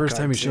dog the first cartoon.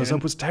 time he shows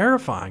up was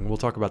terrifying. We'll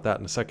talk about that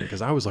in a second,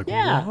 because I was like,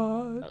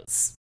 what?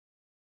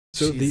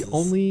 So Jesus.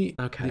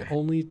 the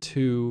only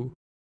two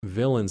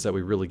villains that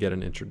we really get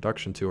an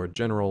introduction to are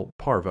General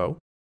Parvo,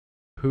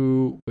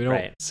 who we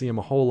don't see him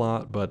a whole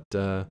lot, but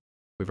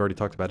we've already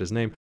talked about his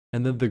name.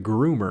 And then the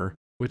Groomer,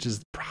 which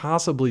is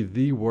possibly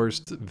the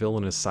worst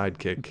villainous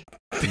sidekick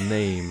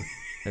name,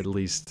 at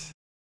least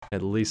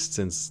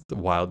since the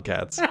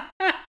Wildcats.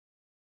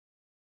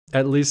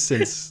 At least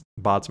since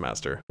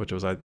Botsmaster, which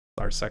was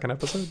our second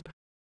episode.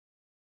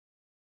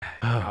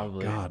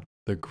 Probably. Oh, God.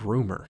 The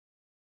Groomer.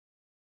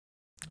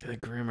 The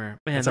Groomer.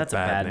 Man, that's a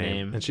bad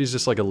name. And she's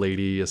just like a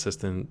lady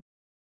assistant,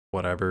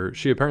 whatever.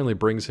 She apparently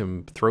brings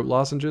him throat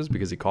lozenges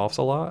because he coughs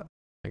a lot.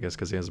 I guess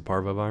because he has a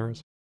parvovirus.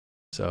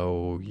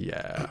 So,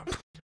 yeah.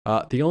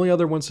 The only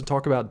other ones to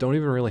talk about don't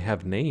even really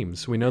have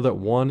names. We know that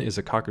one is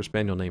a Cocker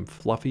Spaniel named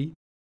Fluffy,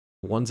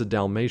 one's a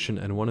Dalmatian,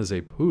 and one is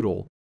a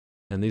Poodle.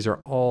 And these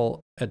are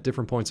all, at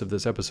different points of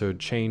this episode,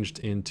 changed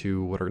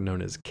into what are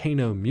known as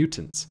Kano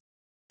mutants,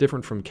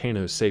 different from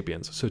Kano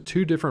sapiens. So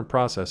two different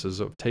processes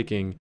of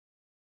taking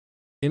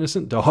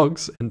innocent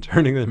dogs and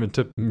turning them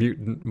into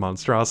mutant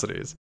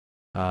monstrosities.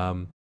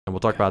 And we'll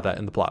talk about that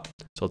in the plot.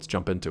 So let's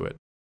jump into it.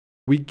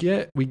 We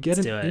get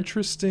an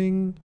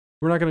interesting...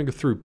 We're not going to go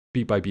through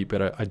beat by beat,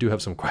 but I do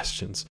have some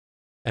questions.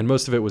 And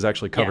most of it was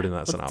actually covered in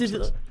that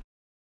synopsis.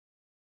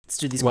 Let's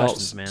do these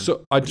questions, man.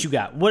 So what you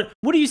got? What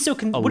are you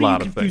what are you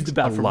confused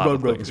about from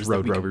Road Rovers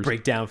that we can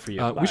break down for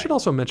you? We should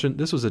also mention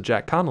this was a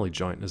Jack Connolly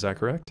joint. Is that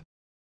correct?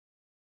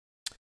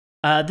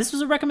 This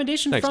was a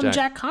recommendation from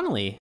Jack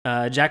Connolly.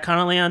 Jack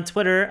Connolly on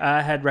Twitter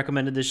had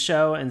recommended this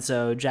show, and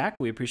so Jack,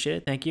 we appreciate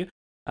it. Thank you.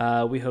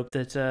 We hope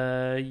that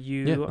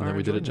you and that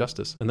we did it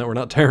justice, and that we're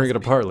not tearing it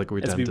apart like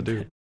we tend to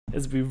do.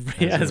 As we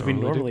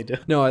normally do.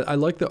 No, I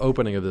like the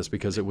opening of this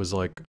because it was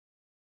like,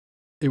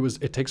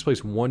 it takes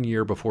place 1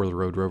 year before the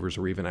Road Rovers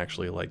were even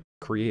actually like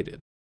created.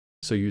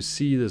 So you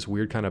see this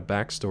weird kind of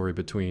backstory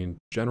between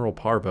General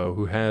Parvo,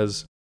 who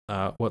has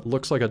what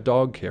looks like a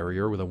dog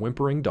carrier with a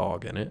whimpering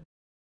dog in it.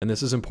 And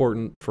this is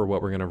important for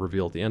what we're going to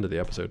reveal at the end of the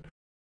episode.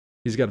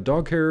 He's got a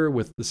dog carrier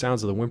with the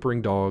sounds of the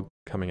whimpering dog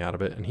coming out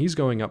of it. And he's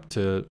going up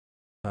to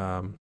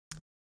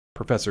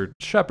Professor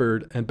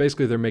Shepard, and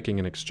basically they're making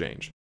an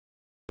exchange.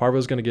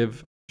 Parvo's going to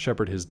give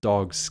Shepard his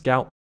dog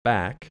Scout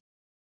back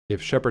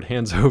if Shepard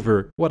hands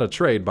over, what a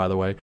trade, by the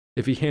way,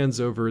 if he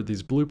hands over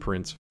these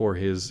blueprints for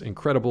his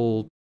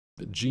incredible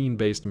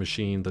gene-based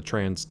machine, the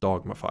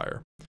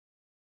Transdogmifier.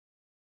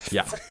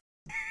 Yeah.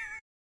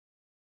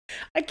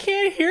 I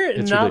can't hear it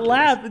and not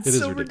laugh. It's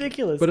so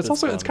ridiculous. But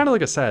it's kind of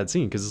like a sad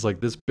scene because it's like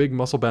this big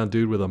muscle-bound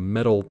dude with a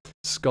metal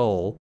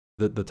skull.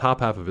 The top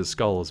half of his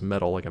skull is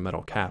metal, like a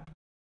metal cap.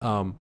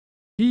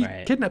 He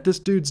kidnapped this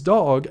dude's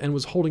dog and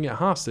was holding it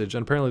hostage.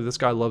 And apparently this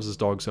guy loves his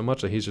dog so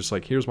much that he's just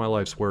like, here's my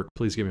life's work.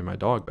 Please give me my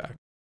dog back.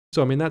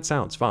 So, I mean, that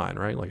sounds fine,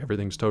 right? Like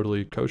everything's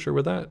totally kosher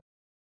with that.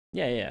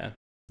 Yeah.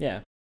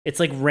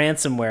 It's like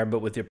ransomware, but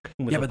with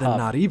but then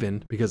not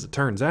even, because it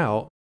turns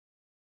out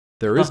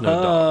there is no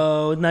dog.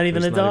 Oh, not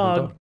even a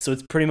dog. So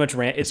it's pretty much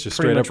it's just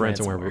straight up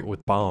ransomware with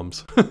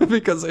bombs.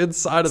 Because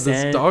inside of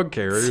this dog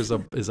carrier is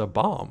a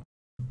bomb.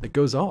 It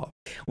goes off.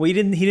 Well, he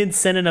didn't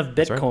send enough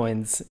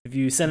bitcoins. Right. If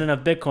you send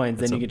enough bitcoins,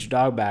 then you get your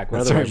dog back.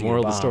 That's right.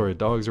 Moral of the story: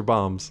 dogs are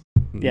bombs.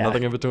 Yeah.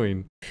 Nothing in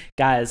between.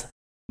 Guys,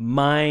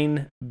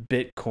 mine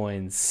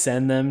bitcoins.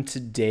 Send them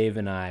to Dave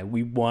and I.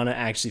 We want to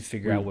actually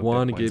figure out what. We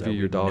want to give you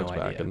your dogs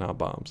back and not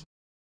bombs.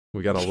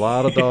 We got a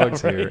lot of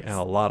dogs here and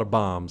a lot of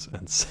bombs,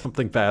 and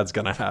something bad's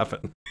gonna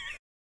happen.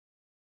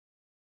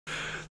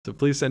 So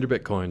please send your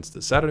bitcoins to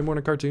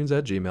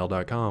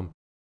SaturdayMorningCartoons@gmail.com.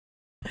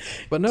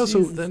 But no,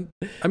 Jesus. So then,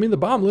 I mean, the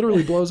bomb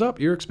literally blows up.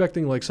 You're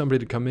expecting like somebody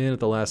to come in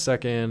at the last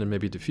second and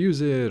maybe defuse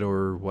it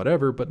or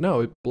whatever, but no,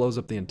 it blows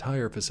up the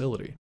entire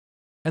facility.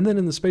 And then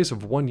in the space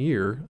of 1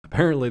 year,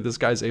 apparently this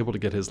guy's able to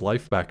get his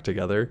life back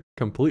together,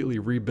 completely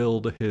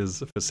rebuild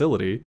his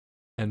facility,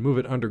 and move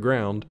it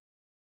underground,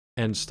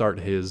 and start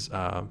his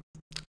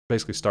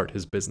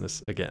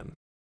business again.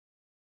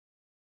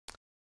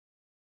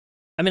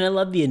 I mean, I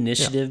love the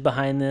initiative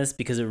behind this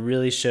because it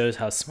really shows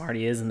how smart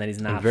he is and that he's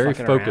not very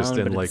fucking focused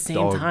around, in like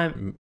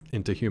dog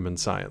into human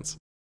science.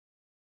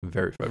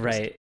 Very focused.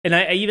 Right. And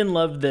I even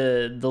love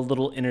the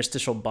little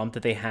interstitial bump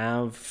that they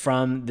have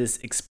from this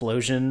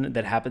explosion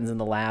that happens in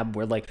the lab,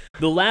 where like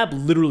the lab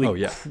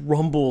literally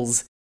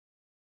crumbles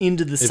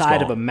into the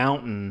side of a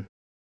mountain.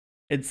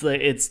 It's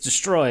like it's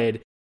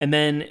destroyed. And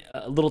then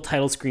a little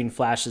title screen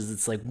flashes.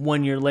 It's like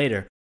 1 year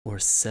later, or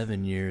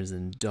 7 years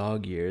in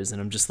dog years. And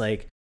I'm just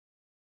like,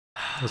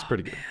 that's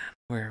pretty good.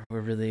 Man,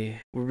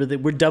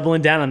 we're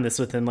doubling down on this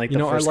within like the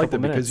first couple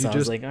minutes.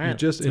 Because you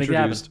just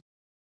introduced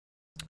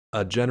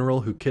a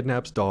general who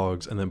kidnaps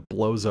dogs and then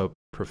blows up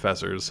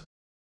professors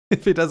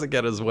if he doesn't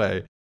get his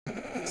way.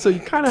 So you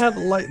kind of have to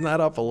lighten that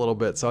up a little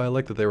bit. So I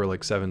like that they were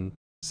like seven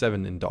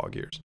in dog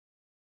years.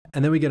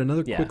 And then we get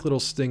another quick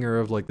little stinger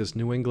of like this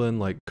New England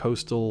like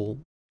coastal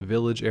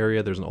village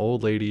area. There's an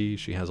old lady.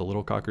 She has a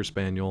little Cocker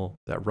Spaniel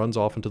that runs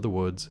off into the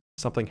woods.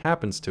 Something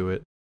happens to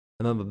it.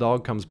 And then the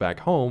dog comes back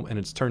home and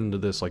it's turned into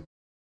this like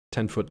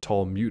 10-foot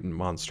tall mutant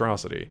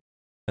monstrosity.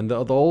 And the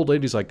old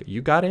lady's like,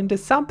 you got into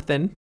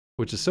something,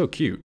 which is so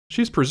cute.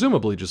 She's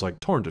presumably just like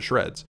torn to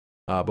shreds.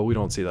 But we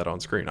don't see that on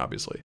screen,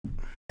 obviously.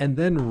 And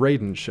then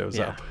Raiden shows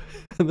up.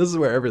 And this is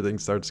where everything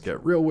starts to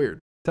get real weird.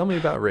 Tell me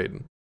about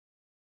Raiden.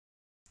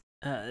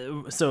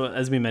 So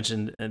as we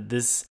mentioned,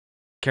 this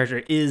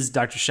character is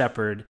Dr.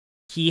 Shepard.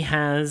 He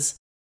has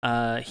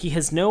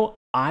no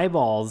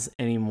eyeballs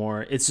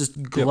anymore. It's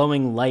just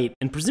glowing light,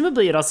 and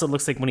presumably it also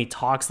looks like when he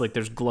talks, like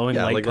there's glowing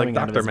light coming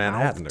out of his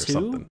Manhattan mouth or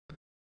something.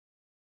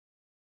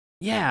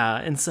 Yeah,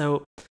 and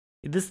so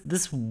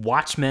this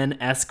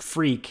Watchmen-esque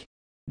freak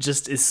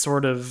just is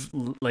sort of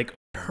like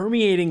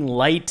permeating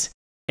light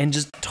and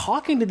just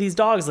talking to these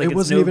dogs like it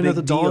wasn't even at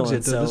the dogs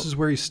yet. So this is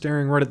where he's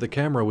staring right at the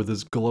camera with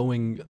his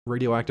glowing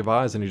radioactive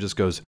eyes, and he just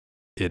goes,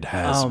 "It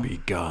has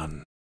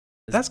begun."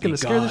 That's going to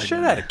scare the shit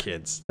out of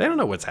kids. They don't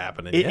know what's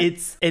happening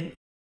yet.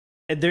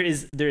 There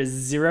is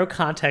zero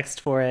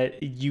context for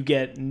it. You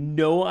get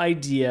no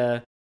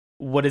idea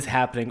what is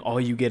happening.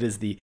 All you get is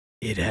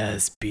 "it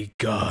has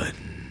begun,"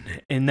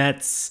 and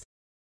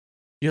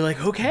you're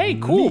like, okay,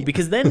 cool,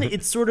 because then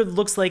it sort of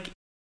looks like.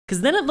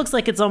 Because then it looks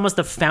like it's almost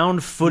a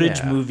found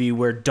footage movie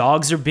where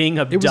dogs are being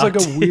abducted. It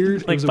was like a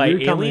weird, like by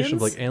aliens? Combination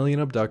of like alien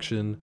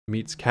abduction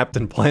meets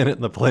Captain Planet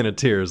and the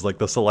Planeteers. Like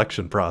the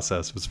selection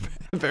process was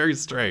very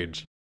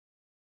strange.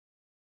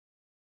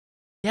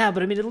 Yeah,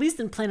 but I mean, at least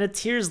in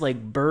Planeteers,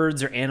 like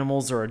birds or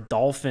animals or a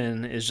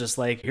dolphin is just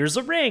like, here's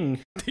a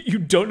ring that you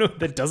don't know,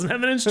 that doesn't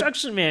have an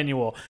instruction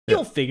manual.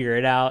 You'll figure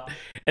it out.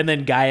 And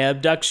then Gaia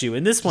abducts you.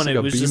 In this one, like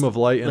it was just a beam of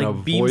light and like a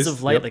beams voice.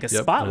 of light, like a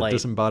spotlight. And a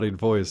disembodied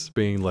voice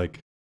being like,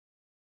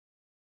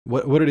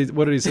 what did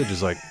he say?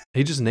 Just like,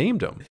 he just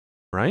named him,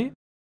 right?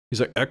 He's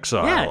like,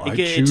 Exile, I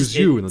choose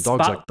you. And the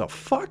dog's like, the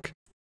fuck?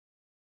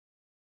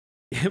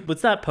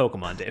 What's that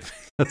Pokemon, Dave?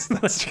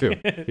 That's true.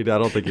 I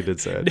don't think he did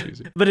say I choose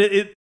you.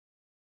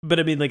 But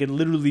I mean, like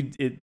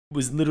it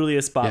was literally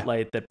a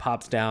spotlight that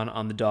pops down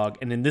on the dog.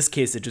 And in this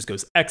case, it just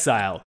goes,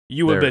 Exile,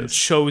 you have been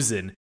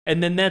chosen.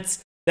 And then that's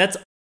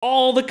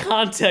all the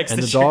context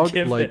and that the dog,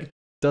 you're given. Like,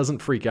 doesn't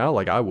freak out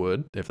like I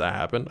would if that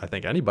happened. I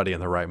think anybody in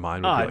the right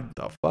mind would be like,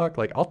 the fuck?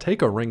 Like, I'll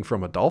take a ring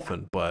from a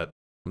dolphin, but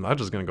I'm not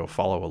just going to go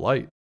follow a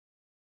light.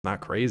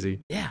 Not crazy.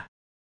 Yeah.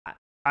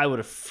 I would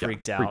have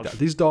freaked out.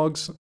 These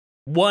dogs.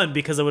 One,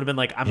 because I would have been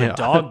like, I'm a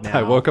dog now.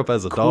 I woke up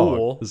as a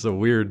dog. This is a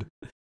weird.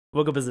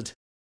 Woke up as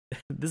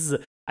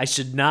I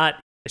should not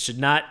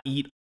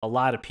eat a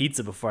lot of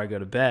pizza before I go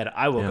to bed.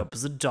 I woke up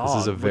as a dog.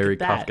 This is a very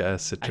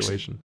Kafka-esque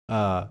situation.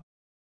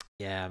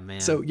 Yeah, man.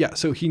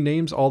 So he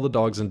names all the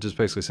dogs and just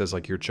basically says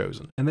like, you're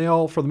chosen. And they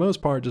all, for the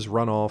most part, just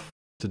run off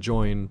to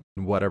join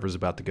whatever's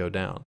about to go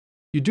down.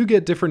 You do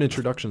get different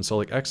introductions. So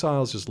like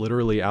Exile's just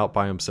literally out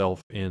by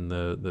himself in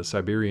the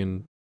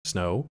Siberian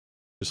snow,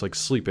 just like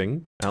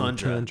sleeping out in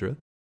the tundra,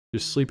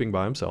 just sleeping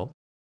by himself.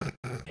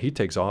 He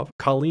takes off.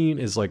 Colleen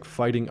is like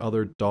fighting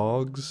other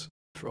dogs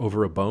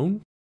over a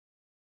bone.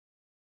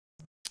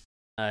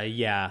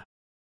 Yeah.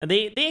 And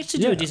they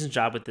actually do a decent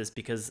job with this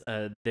because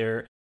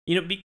they're,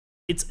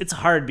 it's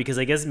hard because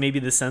I guess maybe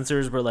the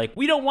censors were like,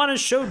 we don't want to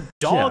show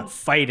dog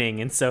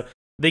fighting. And so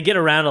they get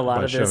around a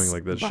lot of this. By showing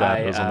like the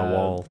shadows on the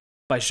wall.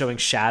 By showing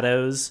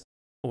shadows,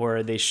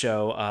 or they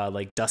show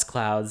like dust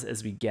clouds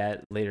as we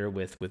get later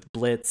with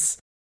Blitz.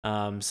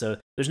 So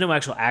there's no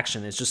actual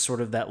action. It's just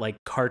sort of that like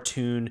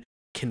cartoon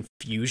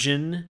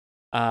confusion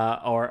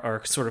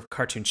or sort of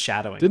cartoon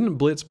shadowing. Didn't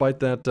Blitz bite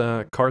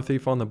that car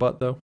thief on the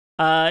butt though?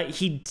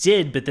 He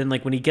did, but then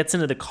like when he gets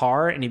into the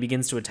car and he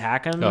begins to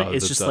attack him,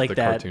 it's just like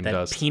that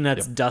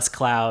Peanuts dust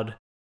cloud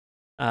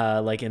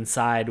like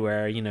inside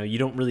where, you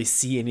don't really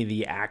see any of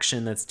the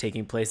action that's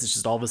taking place. It's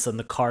just all of a sudden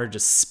the car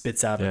just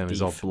spits out a thief. And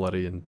he's all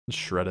bloody and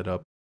shredded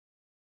up.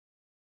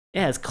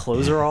 Yeah, his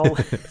clothes are all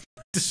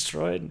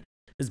destroyed.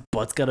 His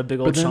butt's got a big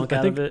old chunk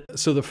out of it.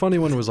 So the funny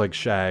one was like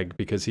Shag,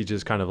 because he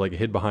just kind of like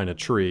hid behind a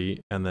tree,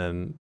 and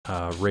then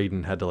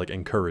Raiden had to like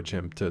encourage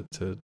him to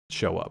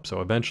show up. So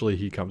eventually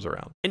he comes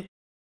around. And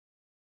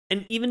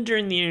even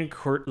during the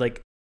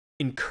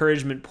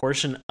encouragement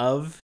portion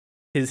of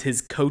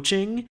his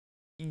coaching,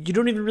 you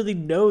don't even really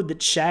know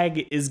that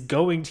Shag is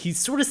going. He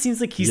sort of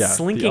seems like he's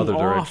slinking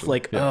off,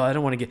 like, oh, I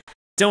don't want to get.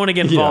 don't want to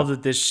get involved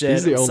with this shit.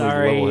 He's the only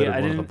Sorry,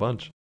 level-headed one of the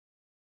bunch.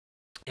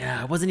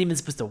 Yeah, I wasn't even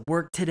supposed to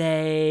work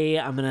today.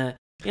 I'm gonna,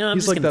 I'm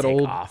He's just like gonna that take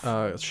old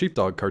off.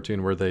 sheepdog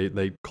cartoon where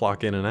they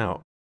clock in and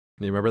out.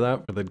 You remember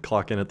that? Where they'd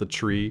clock in at the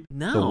tree.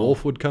 No. The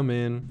wolf would come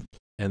in,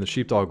 and the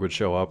sheepdog would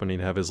show up, and he'd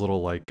have his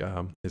little like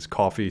his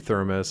coffee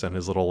thermos and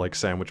his little like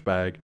sandwich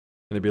bag,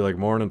 and he'd be like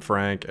 "Morning,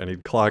 Frank," and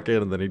he'd clock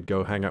in, and then he'd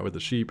go hang out with the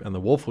sheep, and the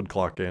wolf would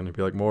clock in, and he'd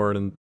be like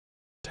 "Morning,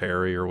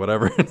 Terry" or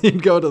whatever, and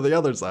he'd go to the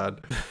other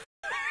side.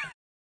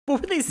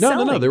 What were they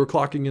selling? No. They were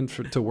clocking in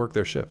to work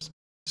their shifts.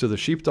 So the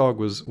sheepdog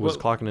was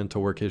clocking in to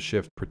work his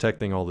shift,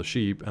 protecting all the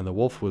sheep, and the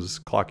wolf was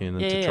clocking in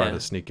to try to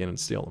sneak in and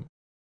steal them.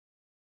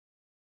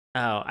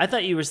 Oh, I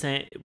thought you were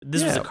saying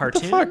this was a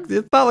cartoon. What the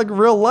fuck? It's not like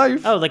real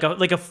life. Oh, like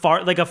a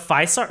Far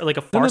Side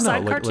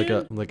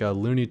cartoon, like a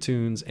Looney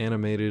Tunes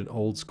animated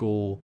old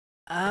school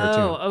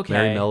cartoon. Oh, okay.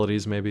 Merry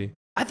Melodies, maybe.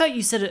 I thought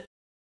you said it.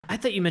 I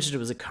thought you mentioned it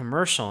was a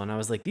commercial, and I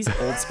was like, these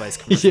Old Spice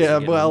commercials. Yeah,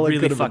 well, really it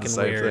could have been the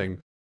same weird.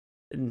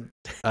 thing.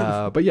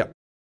 But yeah,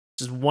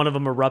 just one of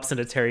them erupts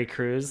into Terry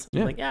Crews.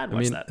 Yeah, I'm like, I'd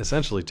watch that.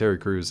 Essentially, Terry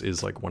Crews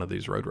is like one of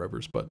these Road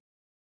Rovers, but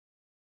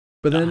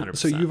then 100%.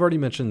 So you've already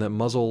mentioned that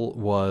Muzzle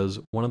was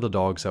one of the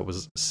dogs that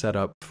was set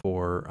up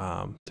for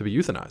to be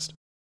euthanized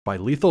by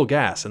lethal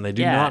gas, and they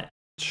do not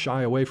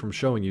shy away from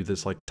showing you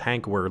this like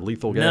tank where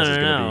lethal gas is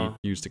going to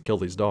be used to kill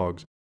these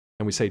dogs.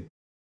 And we say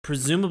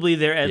presumably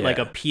they're at like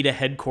a PETA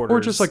headquarters, or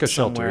just like a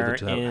shelter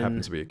that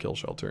happens to be a kill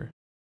shelter.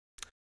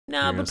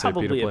 No, but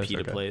probably a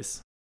PETA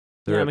place.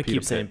 Yeah, I'm gonna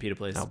keep saying PETA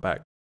place. Out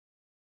back.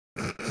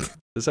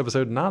 This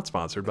episode not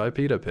sponsored by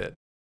PETA Pit.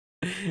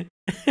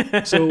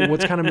 So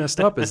what's kind of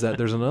messed up is that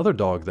there's another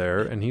dog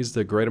there, and he's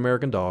the Great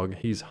American Dog.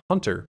 He's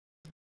Hunter,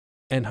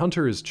 and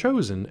Hunter is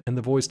chosen, and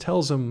the voice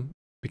tells him,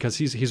 because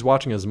he's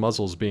watching as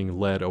Muzzle's being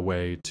led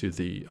away to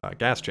the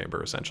gas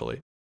chamber, essentially.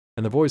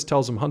 And the voice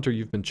tells him, Hunter,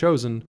 you've been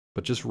chosen,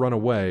 but just run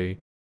away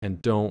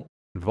and don't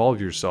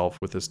involve yourself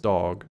with this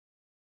dog,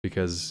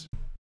 because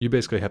you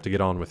basically have to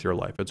get on with your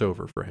life. It's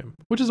over for him,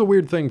 which is a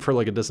weird thing for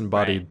like a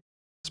disembodied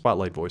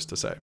Spotlight voice to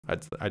say,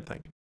 I'd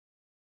think.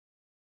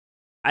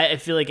 I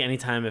feel like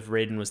anytime if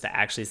Raiden was to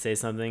actually say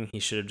something, he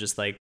should have just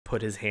like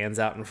put his hands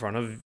out in front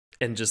of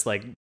and just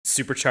like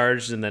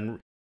supercharged and then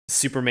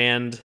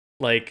Supermaned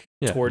like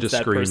towards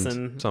that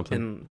person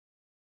something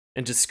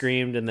and just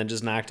screamed and then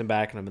just knocked him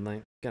back, and I've been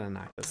like, gotta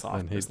knock this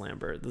off, Chris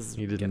Lambert.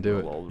 He didn't do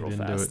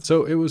it.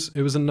 So it was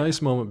a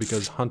nice moment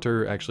because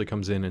Hunter actually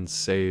comes in and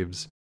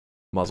saves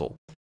Muzzle,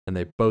 and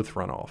they both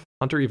run off.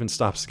 Hunter even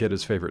stops to get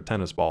his favorite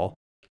tennis ball,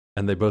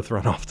 and they both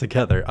run off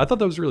together. I thought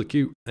that was really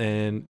cute,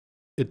 and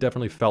it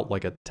definitely felt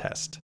like a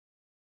test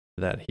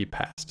that he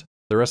passed.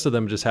 The rest of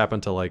them just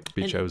happened to like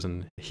be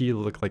chosen. He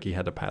looked like he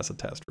had to pass a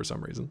test for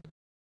some reason.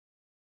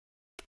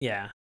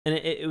 Yeah, and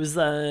it was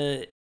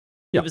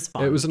it was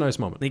fun. It was a nice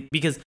moment, like,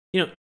 because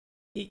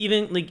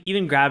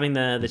even grabbing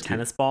the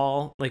tennis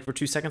ball like for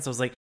 2 seconds, I was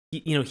like,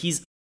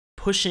 he's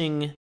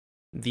pushing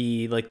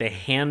the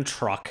hand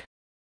truck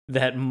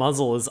that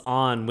Muzzle is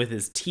on with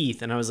his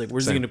teeth, and I was like,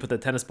 where's he going to put the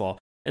tennis ball?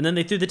 And then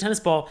they threw the tennis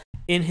ball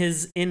in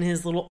his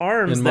little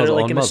arms that are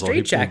like in a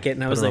straitjacket,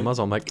 and I was like,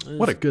 Muzzle. I'm like,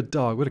 what a good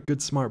dog, what a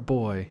good smart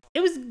boy.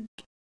 It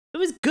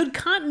was good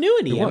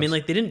continuity. I mean,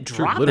 like they didn't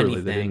drop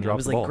anything. They didn't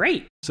drop the ball.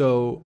 Great.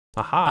 So,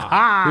 here's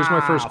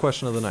my first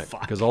question of the night,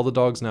 because all the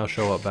dogs now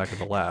show up back at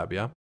the lab.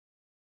 Yeah.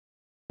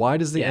 Why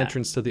does the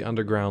entrance to the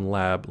underground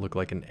lab look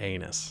like an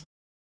anus?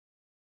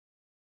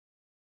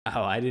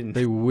 Oh, I didn't.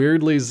 They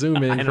weirdly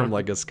zoom in from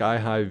like a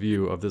sky-high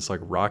view of this like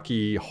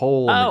rocky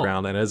hole in the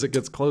ground, and as it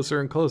gets closer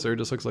and closer, it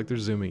just looks like they're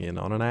zooming in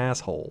on an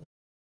asshole.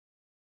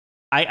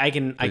 I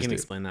can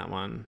explain that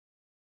one.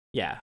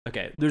 Yeah.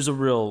 Okay. There's a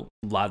real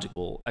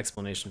logical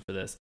explanation for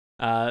this.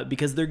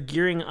 Because they're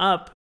gearing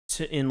up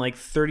in like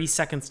 30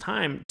 seconds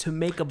time to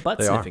make a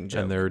butt sniffing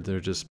joke, and they're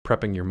just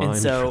prepping your mind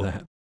for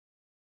that.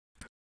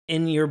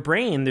 In your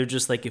brain, they're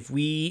just like, if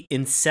we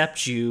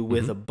incept you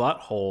with a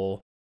butthole,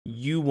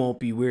 you won't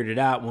be weirded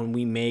out when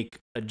we make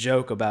a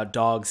joke about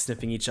dogs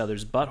sniffing each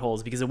other's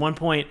buttholes. Because at one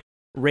point,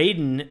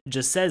 Raiden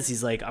just says,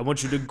 he's like, I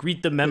want you to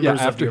greet the members of your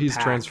pack. After he's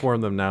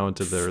transformed them now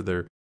into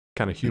their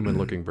kind of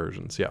human-looking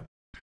versions. Yeah.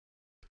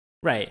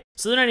 Right.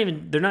 So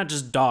they're not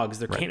just dogs.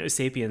 They're Canis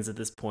sapiens at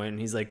this point. And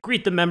he's like,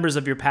 greet the members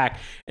of your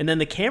pack. And then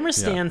the camera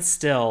stands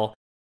still,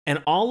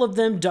 and all of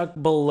them duck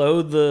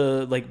below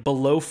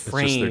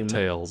frame. It's just their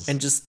tails.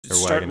 And just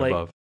start like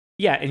above.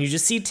 Yeah, and you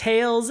just see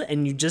tails,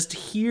 and you just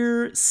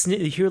hear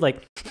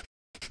like,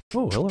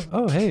 oh, hello,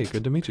 oh, hey,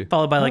 good to meet you.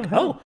 Followed by like,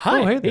 oh,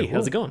 hi, hey, hey,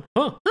 how's it going?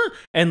 Oh, huh.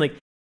 And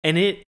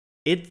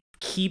it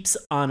keeps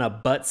on a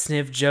butt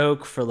sniff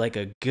joke for like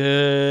a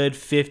good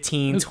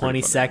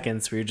 15-20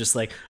 seconds, where you're just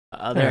like,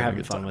 oh, they're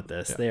having fun with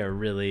this. Yeah. They are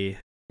really,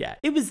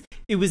 It was.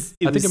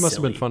 I think it must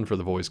have been fun for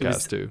the voice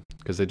cast too,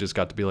 because they just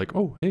got to be like,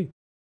 oh, hey,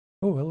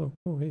 oh, hello,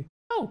 oh, hey,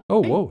 oh,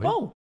 hey, whoa, hey.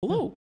 Oh,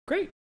 hello,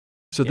 great.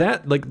 So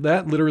that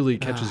literally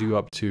catches you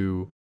up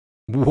to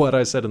what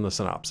I said in the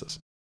synopsis.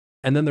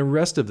 And then the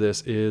rest of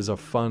this is a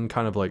fun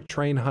kind of like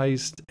train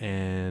heist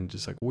and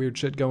just like weird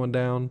shit going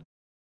down,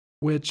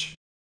 which,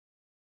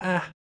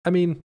 I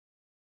mean,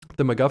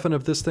 The MacGuffin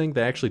of this thing,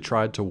 they actually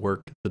tried to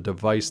work the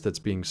device that's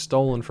being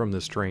stolen from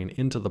this train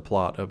into the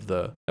plot of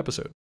the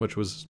episode, which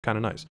was kind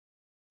of nice.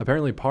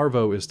 Apparently,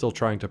 Parvo is still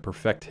trying to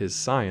perfect his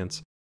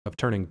science of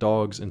turning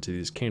dogs into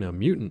these Kano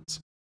mutants,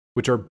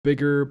 which are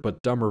bigger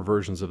but dumber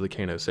versions of the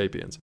Kano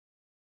sapiens.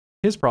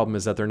 His problem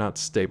is that they're not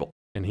stable,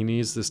 and he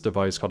needs this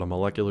device called a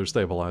molecular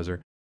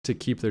stabilizer to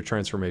keep their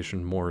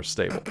transformation more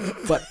stable.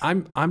 But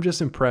I'm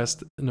just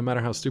impressed, no matter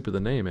how stupid the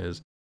name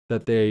is,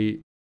 that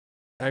they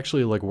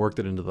actually like worked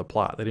it into the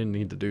plot. They didn't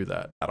need to do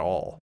that at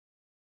all.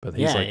 But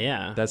he's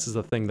this is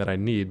the thing that I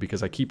need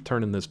because I keep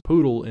turning this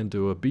poodle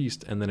into a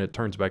beast and then it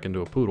turns back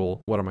into a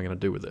poodle. What am I going to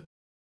do with it? And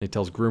he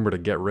tells Groomer to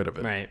get rid of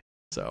it. Right.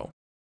 So.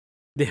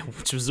 Yeah,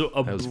 which was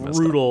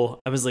brutal.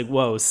 I was like,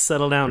 whoa,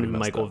 settle down,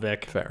 Michael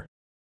Vick. Fair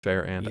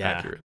and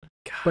accurate.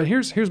 God. But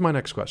here's my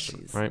next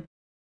question, right?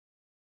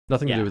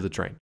 Nothing to do with the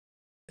train.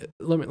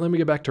 Let me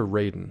get back to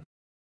Raiden.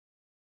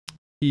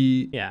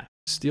 He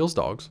steals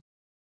dogs.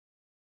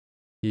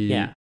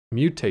 He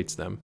mutates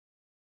them.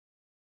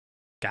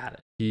 Got it.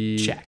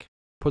 He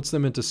puts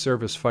them into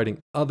service fighting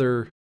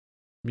other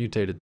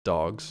mutated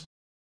dogs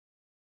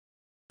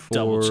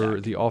for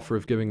the offer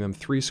of giving them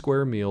 3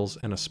 square meals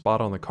and a spot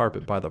on the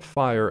carpet by the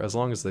fire as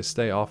long as they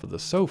stay off of the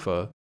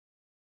sofa.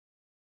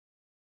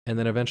 And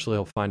then eventually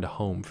he'll find a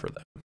home for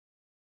them.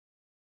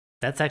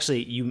 That's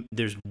actually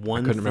there's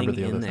one thing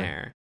in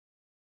there.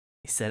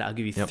 He said, I'll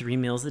give you 3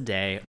 meals a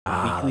day,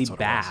 a weekly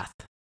bath,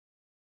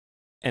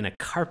 and a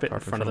carpet in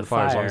front of the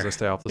fire. As long as they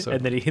stay off the sofa.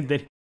 And then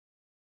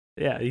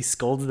he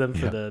scolds them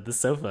for the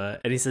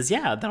sofa. And he says,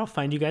 yeah, that'll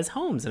find you guys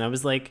homes. And I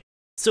was like,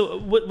 so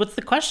what's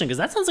the question? Because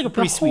that sounds like a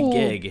pretty sweet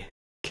gig.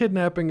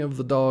 Kidnapping of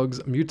the dogs,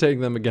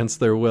 mutating them against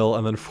their will,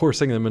 and then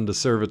forcing them into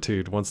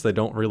servitude once they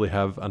don't really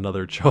have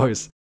another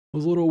choice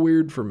was a little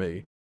weird for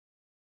me.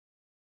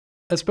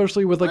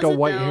 Especially with like a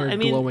white-haired,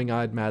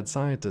 glowing-eyed mad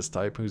scientist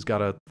type who's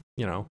got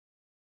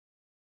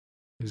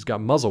who's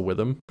got muzzle with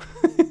him.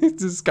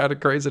 It's just kind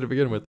of crazy to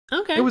begin with.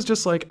 Okay. It was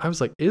just like, I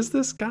was like, is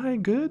this guy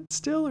good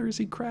still or is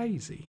he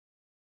crazy?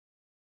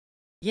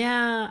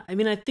 Yeah,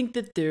 I think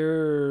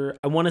that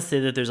I want to say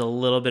that there's a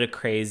little bit of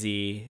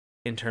crazy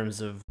in terms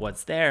of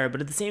what's there,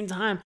 but at the same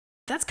time,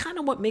 that's kind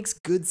of what makes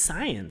good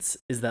science,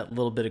 is that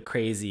little bit of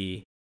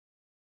crazy,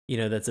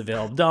 that's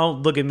available.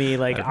 Don't look at me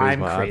like I'm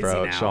crazy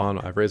eyebrow now. Sean,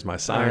 I've raised my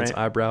science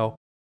eyebrow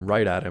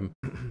right at him.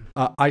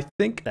 I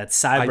think that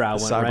eyebrow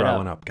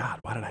went up. God,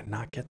 why did I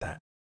not get that?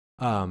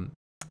 I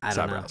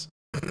don't know.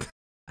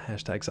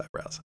 Hashtag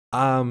eyebrows.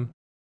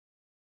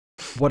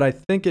 What I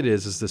think it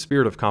is the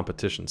spirit of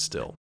competition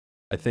still.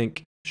 I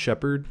think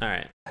Shepard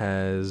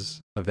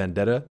has a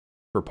vendetta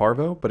for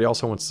Parvo, but he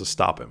also wants to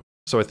stop him.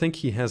 So I think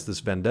he has this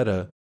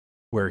vendetta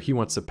where he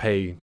wants to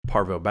pay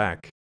Parvo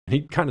back. And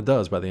he kind of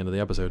does by the end of the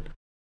episode.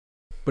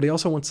 But he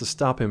also wants to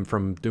stop him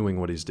from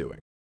doing what he's doing.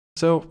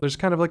 So there's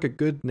kind of like a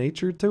good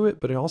nature to it,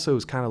 but it also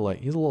is kind of like,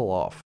 he's a little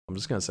off. I'm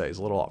just going to say he's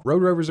a little off.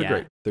 Road Rovers are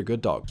great. They're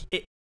good dogs.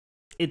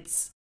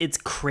 It's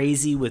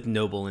crazy with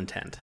noble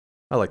intent.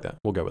 I like that.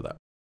 We'll go with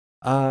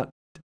that.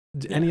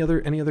 Any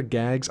other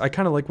gags? I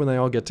kind of like when they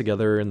all get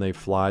together and they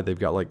fly. They've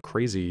got like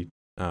crazy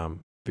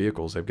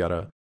vehicles. They've got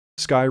a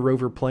Sky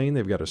Rover plane.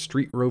 They've got a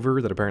Street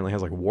Rover that apparently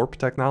has like warp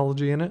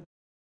technology in it.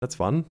 That's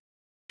fun.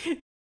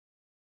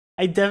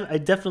 I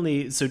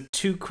definitely. So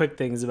 2 quick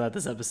things about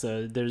this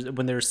episode. There's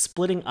when they're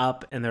splitting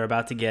up and they're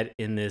about to get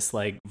in this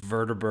like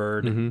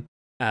vertibird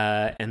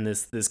and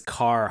this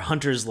car.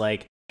 Hunter's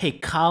like, hey,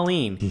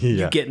 Colleen,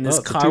 you get in this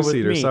car with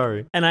me.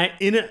 Sorry. And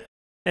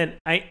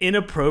I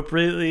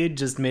inappropriately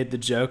just made the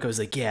joke. I was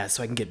like, yeah,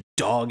 so I can get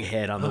dog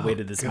head on the way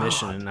to this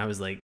mission. And I was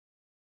like,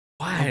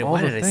 why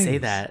did I say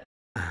that?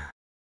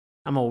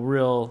 I'm a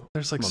real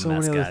There's like so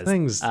many other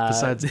things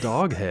besides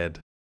dog head.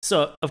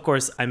 So, of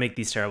course, I make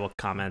these terrible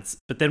comments.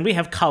 But then we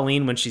have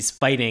Colleen when she's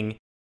fighting,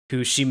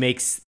 who she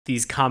makes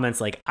these comments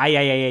like,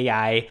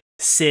 I,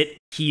 sit,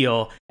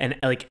 heal. And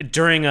like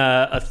during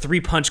a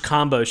 3-punch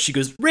combo, she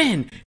goes,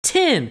 Rin,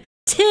 tin.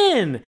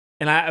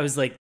 And I was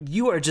like,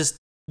 you are just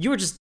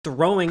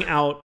throwing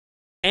out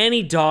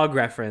any dog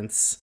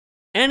reference,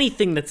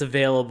 anything that's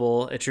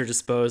available at your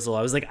disposal.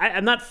 I was like,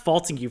 I'm not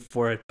faulting you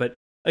for it, but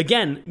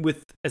again,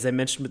 as I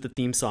mentioned with the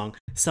theme song,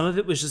 some of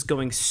it was just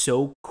going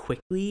so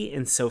quickly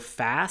and so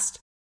fast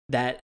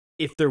that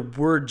if there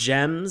were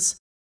gems,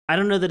 I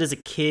don't know that as a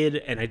kid,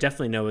 and I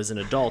definitely know as an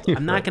adult,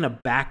 I'm not going to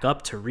back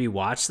up to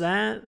rewatch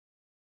that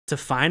to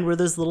find where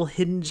those little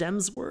hidden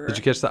gems were. Did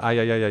you catch the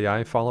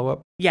I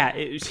follow-up? Yeah,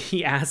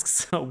 he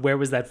asks, where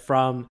was that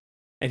from?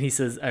 And he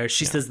says, or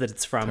she says that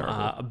it's from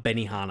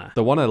Benihana.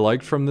 The one I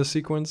liked from this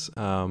sequence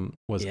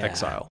was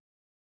Exile,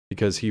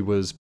 because he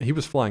was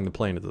flying the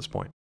plane at this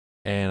point.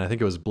 And I think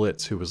it was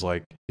Blitz who was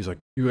like, he's like,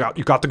 you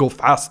got to go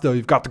faster.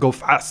 You've got to go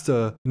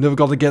faster. You're never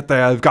going to get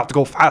there. You've got to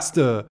go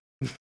faster.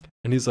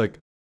 And he's like,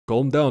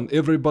 calm down.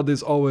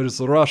 Everybody's always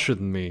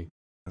rushing me.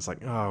 I was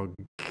like, oh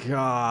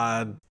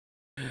God.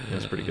 It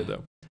was pretty good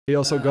though. He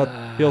also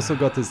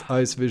got his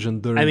ice vision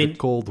during the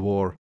Cold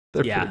War.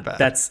 They're pretty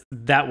bad.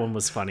 That one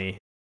was funny.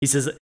 He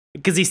says,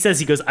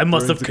 he goes, I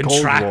must have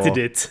contracted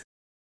it.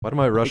 Why do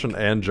my Russian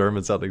and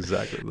German sound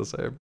exactly the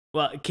same?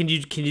 Well, can you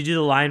do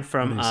the line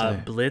from What do you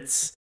say?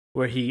 Blitz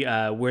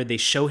where where they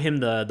show him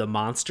the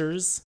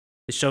monsters?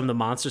 They show him the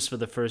monsters for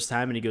the first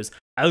time, and he goes,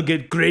 "I'll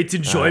get great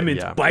enjoyment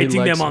Yeah. biting He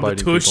likes them on the biting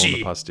people in tushy."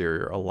 the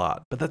posterior a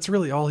lot, but that's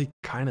really all he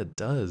kind of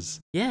does.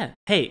 Yeah.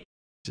 Hey,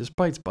 Just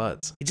bites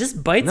butts. he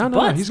just bites No,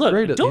 butts. he's Look,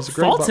 great at- don't he's a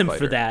great fault butt him for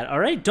biter. that. All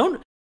right, do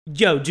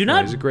No,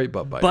 not he's a great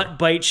butt biter. butt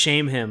bite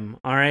shame him.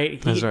 All right,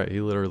 That's right.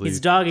 He literally he's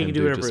a dog. He can can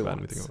do whatever just he about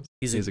wants. anything he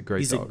wants. He's a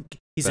great dog.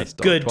 He's a Best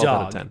good 12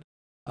 out of dog.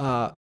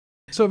 10.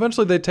 So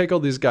eventually they take all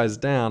these guys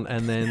down,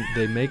 and then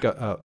they make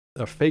a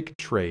fake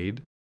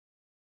trade.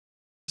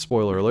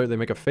 Spoiler alert, they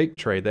make a fake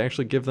trade. They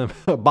actually give them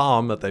a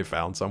bomb that they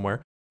found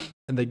somewhere,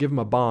 and they give them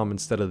a bomb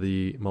instead of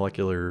the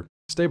molecular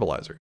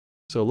stabilizer.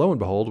 So lo and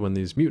behold, when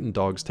these mutant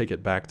dogs take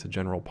it back to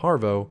General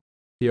Parvo,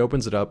 he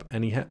opens it up,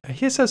 and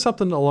he says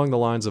something along the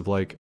lines of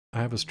like,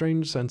 "I have a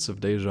strange sense of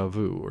deja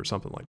vu," or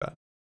something like that.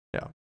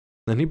 Yeah.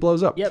 Then he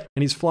blows up. Yep.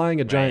 And he's flying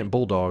a giant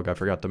bulldog, I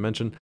forgot to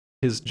mention.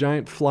 His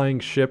giant flying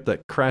ship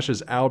that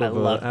crashes out of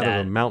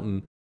a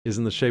mountain is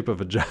in the shape of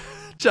a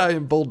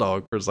giant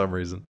bulldog for some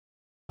reason.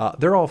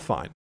 They're all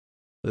fine.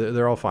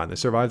 They're all fine. They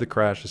survive the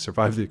crash. They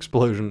survive the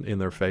explosion in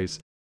their face.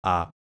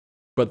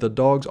 But the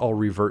dogs all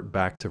revert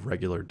back to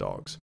regular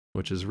dogs,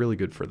 which is really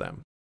good for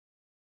them.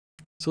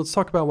 So let's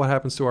talk about what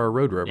happens to our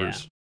road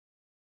rovers. Yeah.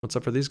 What's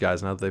up for these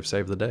guys now that they've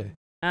saved the day?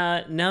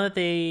 Now that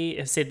they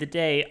have saved the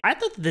day, I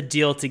thought the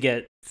deal to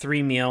get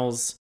 3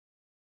 meals,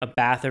 a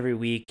bath every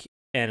week,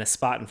 and a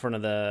spot in front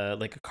of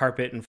a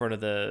carpet in front of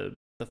the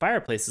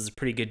fireplace is a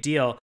pretty good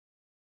deal.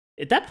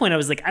 At that point, I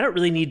was like, I don't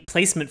really need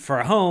placement for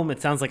a home.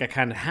 It sounds like I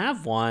kind of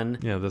have one.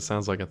 Yeah, that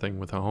sounds like a thing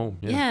with a home.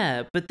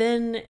 Yeah, but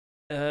then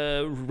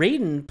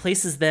Raiden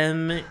places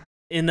them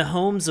in the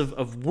homes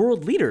of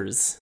world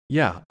leaders.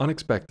 Yeah,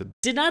 unexpected.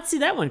 Did not see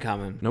that one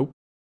coming. Nope.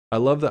 I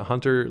love that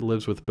Hunter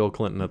lives with Bill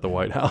Clinton at the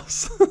White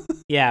House.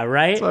 Yeah,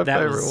 right? That's my that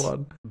favorite was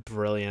one.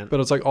 Brilliant. But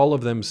it's like all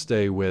of them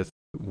stay with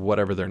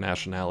whatever their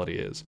nationality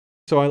is.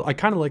 So I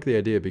kind of like the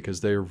idea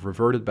because they're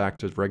reverted back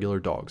to regular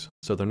dogs.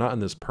 So they're not in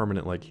this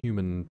permanent like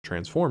human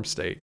transformed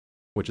state,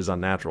 which is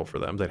unnatural for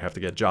them. They'd have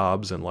to get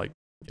jobs and like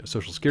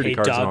social security Pay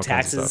cards and dog all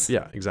taxes. kinds of stuff.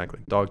 Yeah,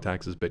 exactly. Dog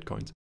taxes,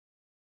 bitcoins.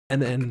 And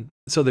then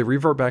so they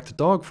revert back to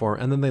dog form,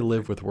 and then they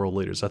live with world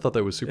leaders. I thought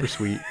that was super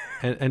sweet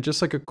and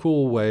just like a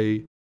cool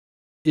way,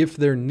 if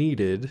they're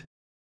needed,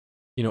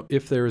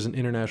 if there is an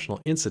international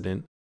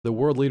incident, the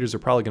world leaders are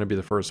probably going to be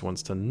the first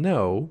ones to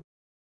know.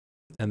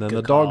 And then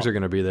the dogs are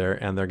going to be there,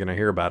 and they're going to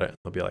hear about it.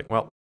 They'll be like,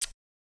 well,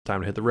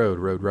 time to hit the road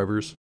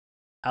rovers.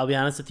 I'll be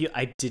honest with you,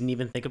 I didn't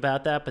even think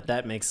about that, but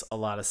that makes a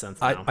lot of sense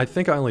now. I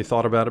think I only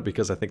thought about it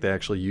because I think they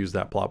actually used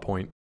that plot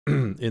point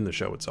in the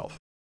show itself.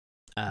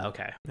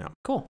 Okay. Yeah.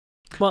 Cool.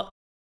 Well,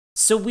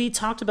 so we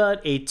talked about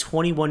a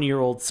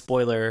 21-year-old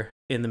spoiler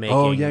in the making.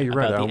 Oh, yeah, you're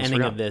right. About I the almost ending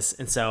forgot. of this.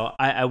 And so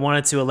I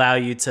wanted to allow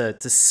you to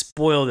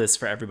spoil this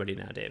for everybody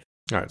now, Dave.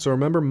 All right, so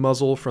remember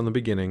Muzzle from the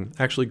beginning.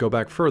 Actually, go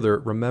back further.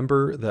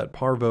 Remember that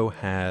Parvo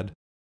had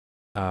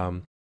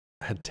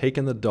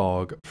taken the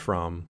dog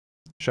from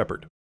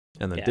Shepard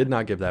and then did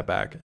not give that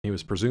back. He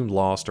was presumed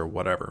lost or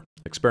whatever.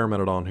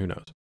 Experimented on, who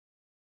knows.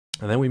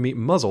 And then we meet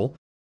Muzzle,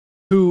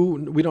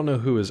 who we don't know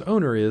who his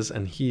owner is,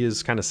 and he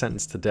is kind of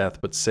sentenced to death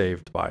but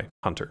saved by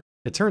Hunter.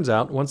 It turns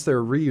out, once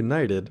they're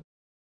reunited,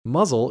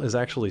 Muzzle is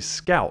actually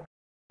Scout.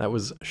 That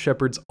was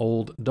Shepard's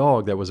old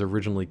dog that was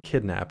originally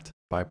kidnapped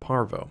by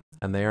Parvo,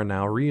 and they are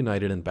now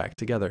reunited and back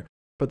together.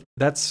 But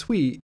that's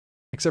sweet,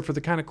 except for the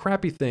kind of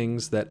crappy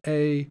things that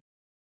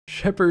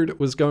Shepard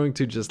was going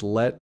to just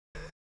let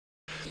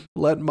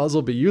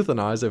Muzzle be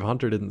euthanized if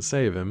Hunter didn't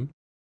save him,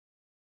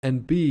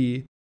 and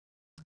B,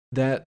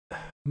 that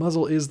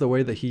Muzzle is the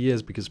way that he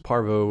is because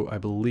Parvo, I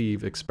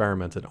believe,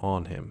 experimented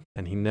on him,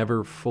 and he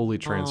never fully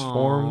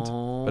transformed,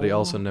 but he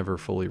also never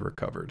fully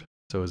recovered.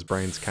 So his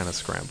brain's kind of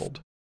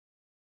scrambled.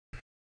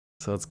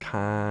 So it's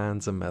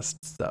kinds of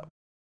messed up.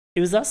 It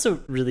was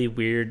also really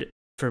weird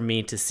for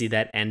me to see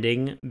that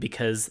ending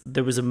because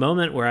there was a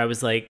moment where I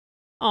was like,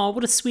 oh,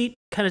 what a sweet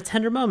kind of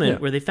tender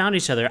moment where they found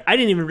each other. I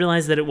didn't even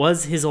realize that it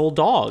was his old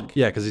dog.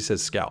 Yeah, because he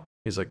says Scout.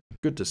 He's like,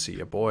 good to see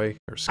you, boy.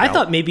 Or Scout. I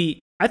thought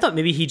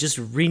maybe he just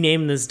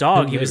renamed this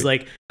dog. He was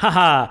like,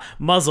 haha,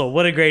 Muzzle,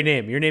 what a great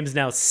name. Your name's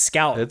now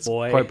Scout, it's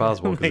boy. It's quite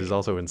possible because he's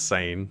also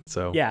insane.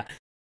 So yeah.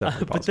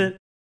 But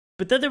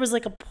then there was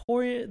like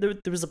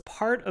there was a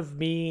part of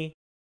me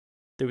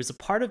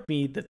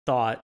that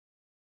thought,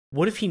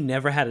 what if he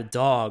never had a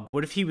dog?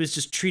 What if he was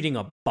just treating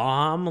a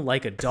bomb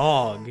like a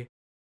dog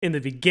in the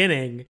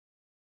beginning?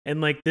 And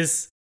like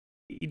this,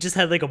 he just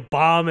had like a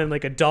bomb and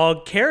like a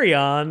dog carry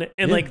on.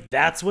 And like,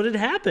 that's what had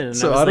happened.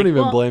 So I don't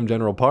even blame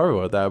General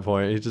Parvo at that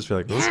point. He'd just be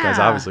like, this guy's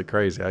obviously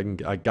crazy.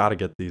 I got to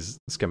get these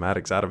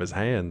schematics out of his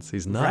hands.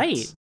 He's nuts.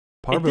 Right.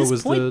 Parvo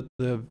was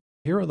the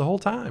hero the whole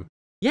time.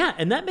 Yeah,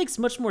 and that makes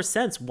much more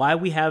sense why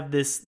we have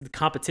this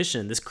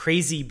competition, this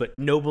crazy but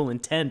noble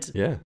intent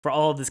for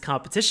all of this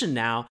competition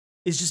now,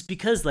 is just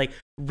because, like,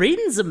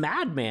 Raiden's a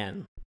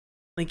madman.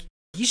 Like,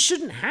 he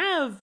shouldn't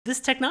have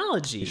this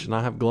technology. He should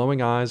not have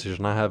glowing eyes, he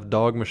should not have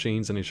dog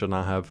machines, and he should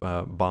not have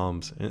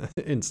bombs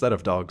instead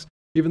of dogs.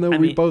 Even though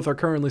we both are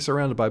currently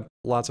surrounded by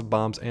lots of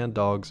bombs and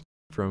dogs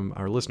from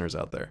our listeners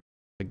out there.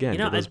 Again,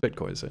 get those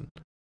Bitcoins in.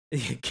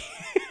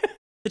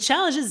 The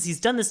challenge is he's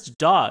done this to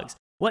dogs.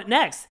 What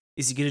next?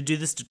 Is he going to do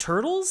this to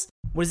turtles?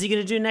 What is he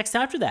going to do next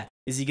after that?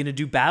 Is he going to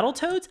do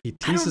Battletoads? He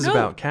teases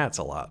about cats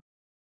a lot.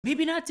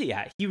 Maybe not.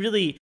 Yeah, he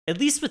really, at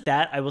least with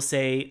that, I will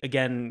say,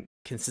 again,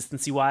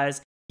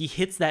 consistency-wise, he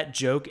hits that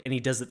joke and he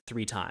does it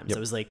 3 times. Yep. I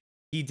was like,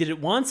 he did it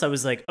once. I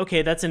was like,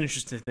 okay, that's an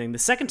interesting thing. The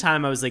second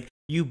time, I was like,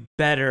 you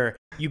better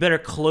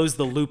close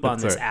the loop on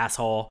this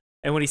asshole.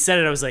 And when he said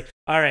it, I was like,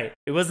 all right,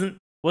 it wasn't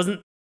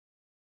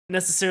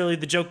necessarily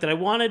the joke that I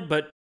wanted,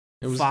 but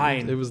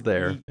fine. It was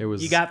there.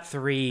 You got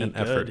 3. An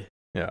effort.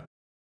 Yeah.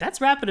 That's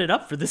wrapping it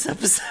up for this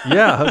episode.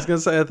 Yeah, I was going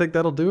to say, I think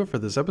that'll do it for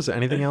this episode.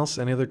 Anything else?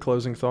 Any other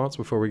closing thoughts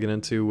before we get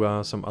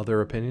into some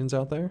other opinions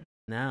out there?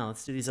 No,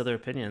 let's do these other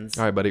opinions.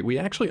 All right, buddy. We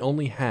actually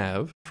only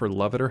have, for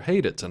Love It or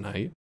Hate It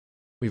tonight,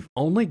 we've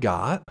only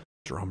got,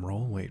 drum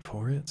roll, wait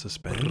for it,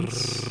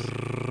 suspense,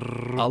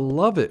 a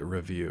Love It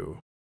review.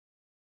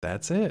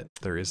 That's it.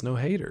 There is no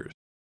haters.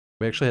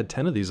 We actually had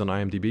 10 of these on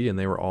IMDb, and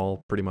they were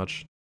all pretty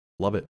much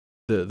love it.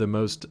 The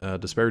most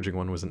disparaging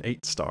one was an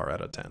 8-star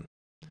out of 10.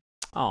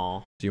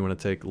 Oh. Do you want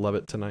to take Love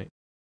It tonight?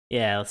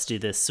 Yeah, let's do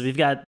this. So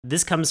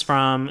this comes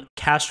from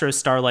Castro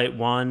Starlight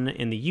 1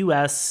 in the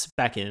US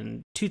back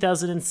in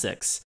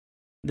 2006.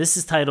 This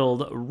is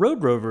titled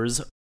Road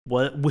Rovers.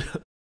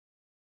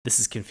 This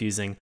is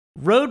confusing.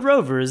 Road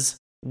Rovers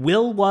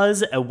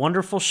was a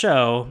wonderful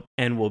show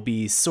and will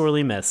be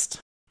sorely missed.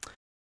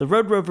 The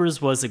Road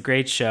Rovers was a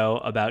great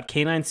show about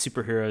canine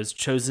superheroes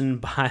chosen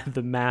by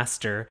the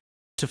master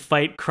to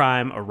fight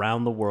crime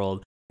around the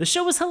world. The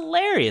show was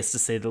hilarious, to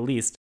say the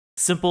least.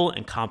 Simple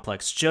and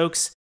complex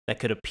jokes that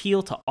could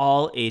appeal to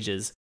all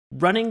ages.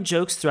 Running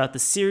jokes throughout the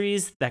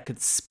series that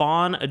could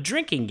spawn a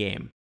drinking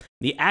game.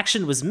 The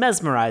action was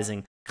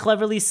mesmerizing,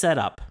 cleverly set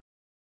up.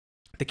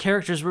 The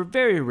characters were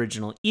very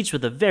original, each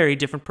with a very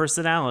different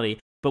personality,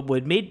 but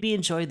what made me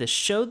enjoy the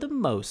show the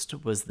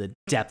most was the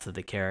depth of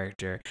the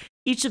character.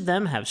 Each of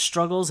them have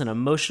struggles and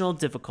emotional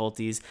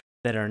difficulties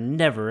that are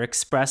never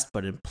expressed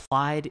but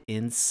implied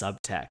in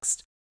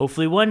subtext.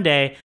 Hopefully one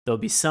day, there'll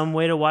be some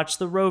way to watch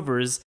the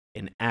Rovers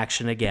in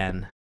action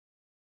again.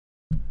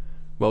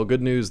 Well,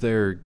 good news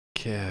there,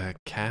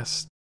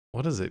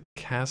 what is it?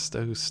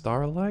 Casto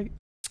Starlight?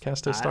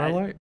 Casto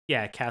Starlight?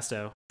 Yeah,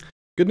 Casto.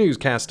 Good news,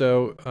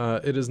 Casto.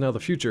 It is now the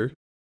future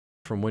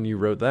from when you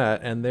wrote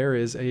that, and there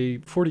is a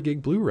 40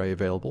 gig Blu-ray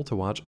available to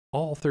watch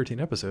all 13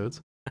 episodes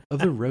of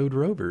The Road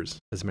Rovers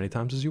as many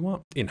times as you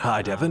want in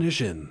high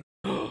definition.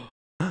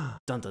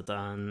 Dun dun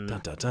dun. Dun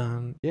dun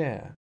dun.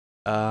 Yeah.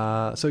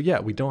 So yeah,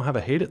 we don't have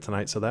a hate it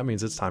tonight, so that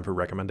means it's time for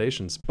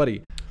recommendations.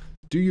 Buddy,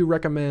 do you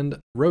recommend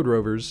Road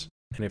Rovers?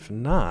 And if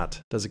not,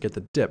 does it get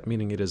the dip,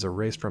 meaning it is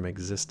erased from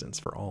existence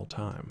for all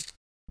time?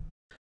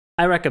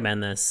 I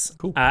recommend this.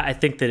 Cool. I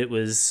think that it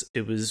was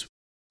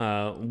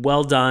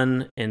well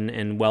done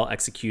and well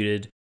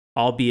executed,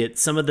 albeit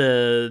some of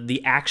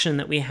the action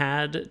that we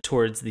had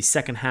towards the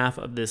second half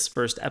of this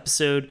first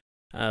episode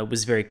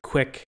was very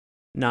quick,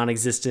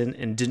 non-existent,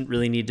 and didn't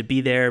really need to be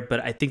there.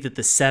 But I think that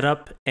the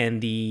setup and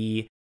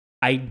the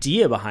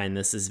idea behind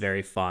this is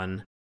very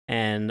fun.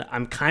 And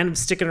I'm kind of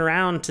sticking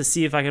around to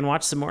see if I can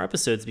watch some more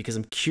episodes because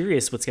I'm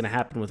curious what's going to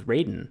happen with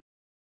Raiden.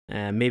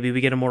 Maybe we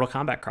get a Mortal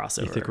Kombat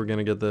crossover. You think we're going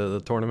to get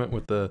the tournament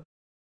with the...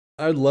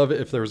 I'd love it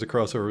if there was a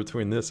crossover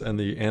between this and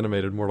the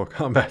animated Mortal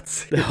Kombat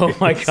series. Oh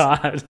my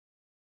God.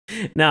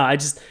 No, I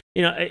just,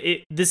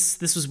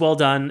 this was well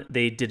done.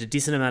 They did a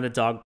decent amount of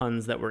dog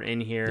puns that were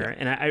in here. Yeah.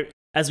 And I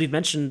as we've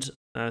mentioned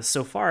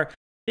so far,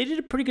 they did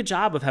a pretty good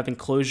job of having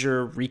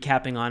closure,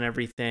 recapping on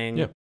everything.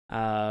 Yeah.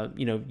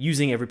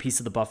 Using every piece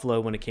of the buffalo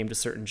when it came to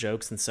certain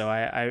jokes. And so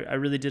I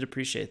really did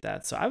appreciate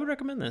that. So I would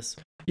recommend this.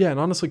 Yeah, and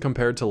honestly,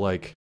 compared to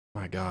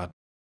my God,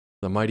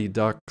 the Mighty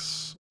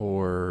Ducks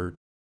or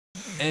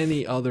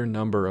any other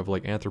number of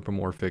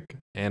anthropomorphic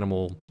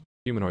animal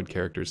humanoid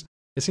characters,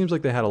 it seems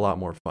like they had a lot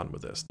more fun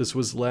with this. This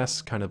was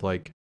less kind of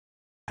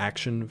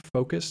action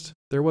focused.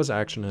 There was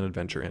action and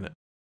adventure in it,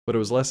 but it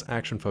was less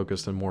action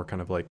focused and more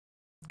kind of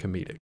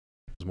comedic.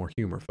 It was more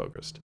humor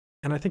focused.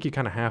 And I think you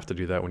kind of have to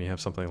do that when you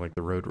have something like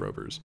the Road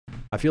Rovers.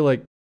 I feel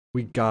like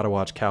we got to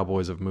watch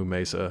Cowboys of Moo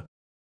Mesa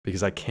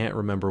because I can't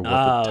remember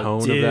what the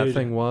tone of that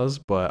thing was,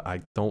 but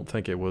I don't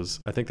think it was.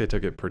 I think they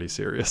took it pretty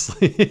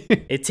seriously.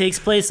 It takes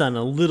place on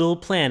a little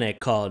planet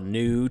called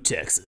New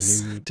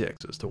Texas. New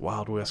Texas, the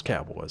Wild West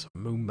Cowboys of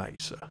Moo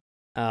Mesa.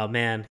 Oh,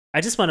 man. I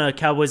just want a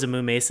Cowboys of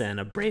Moo Mesa and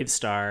a Brave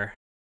Star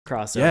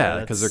crossover. Yeah,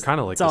 because they're kind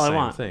of the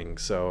same thing.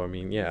 So, I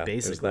mean, yeah,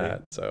 basically. There's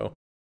that. So.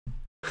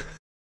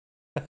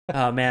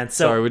 Oh, man.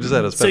 Sorry, we just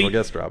had a special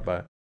guest drop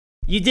by.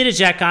 You did it,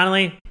 Jack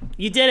Connolly.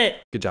 You did it.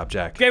 Good job,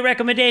 Jack. Great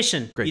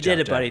recommendation. You did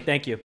it, Jack. Buddy.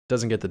 Thank you.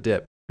 Doesn't get the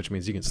dip, which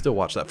means you can still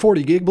watch that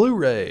 40 gig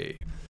Blu-ray.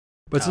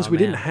 But since we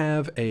didn't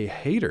have a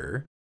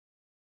hater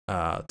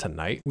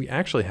tonight, we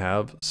actually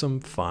have some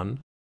fun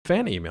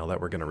fan email that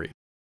we're going to read.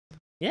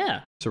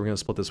 Yeah. So we're going to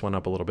split this one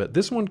up a little bit.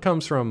 This one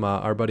comes from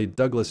our buddy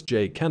Douglas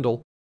J.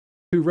 Kendall.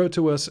 who wrote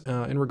to us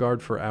in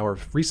regard for our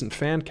recent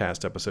fan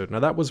cast episode. Now,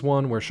 that was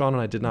one where Sean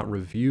and I did not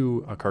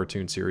review a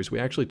cartoon series. We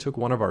actually took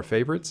one of our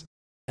favorites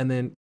and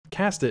then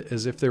cast it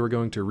as if they were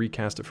going to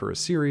recast it for a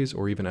series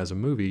or even as a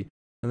movie,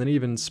 and then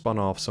even spun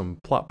off some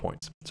plot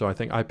points. So I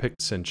think I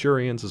picked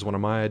Centurions as one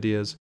of my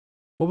ideas.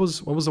 What was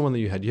the one that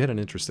you had? You had an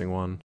interesting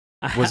one.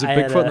 Was it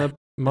Bigfoot and the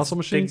Muscle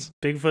Machines?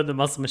 Bigfoot and the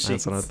Muscle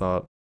Machines. That's what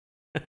I thought.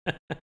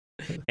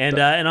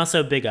 And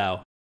also Big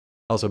O.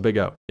 Also Big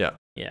O, yeah.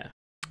 Yeah.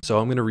 So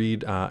I'm going to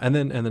read, and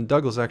then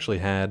Douglas actually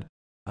had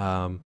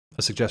a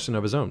suggestion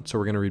of his own. So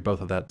we're going to read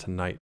both of that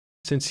tonight.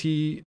 Since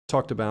he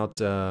talked about,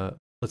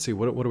 let's see,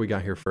 what do we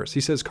got here first?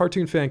 He says,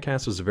 Cartoon Fan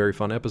Cast was a very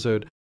fun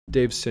episode.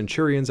 Dave's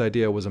Centurions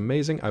idea was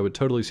amazing. I would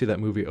totally see that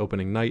movie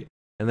opening night.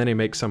 And then he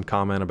makes some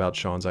comment about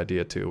Sean's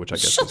idea too, which I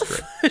guess is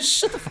great.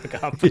 Shut the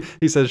fuck up.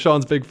 He says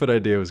Sean's Bigfoot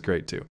idea was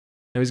great too.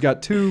 And he's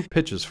got 2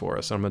 pitches for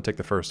us. I'm going to take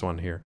the first one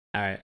here.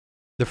 All right.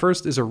 The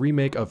first is a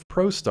remake of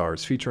Pro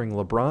Stars featuring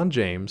LeBron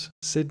James,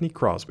 Sidney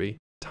Crosby,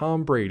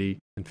 Tom Brady,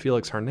 and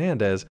Felix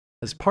Hernandez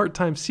as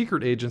part-time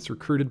secret agents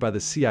recruited by the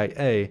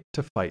CIA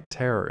to fight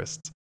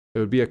terrorists. It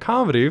would be a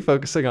comedy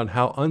focusing on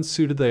how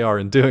unsuited they are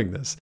in doing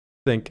this.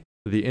 Think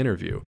The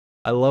Interview.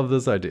 I love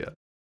this idea.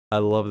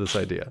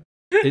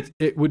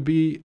 It would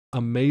be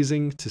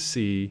amazing to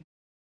see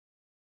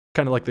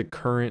kind of like the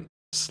current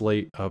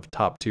slate of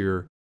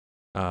top-tier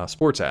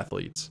sports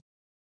athletes.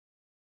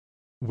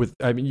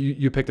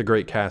 You picked a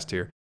great cast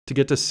here to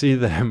get to see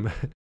them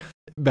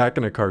back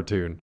in a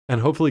cartoon and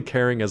hopefully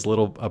caring as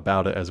little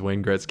about it as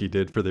Wayne Gretzky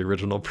did for the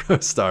original Pro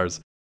Stars.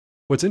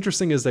 What's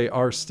interesting is they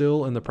are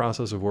still in the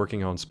process of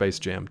working on Space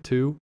Jam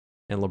 2,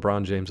 and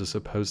LeBron James is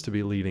supposed to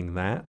be leading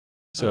that.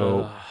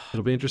 So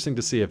it'll be interesting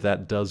to see if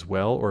that does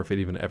well or if it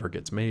even ever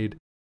gets made,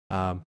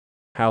 how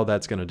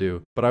that's going to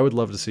do. But I would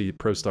love to see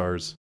Pro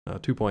Stars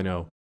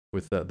 2.0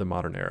 with the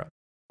modern era.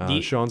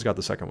 Sean's got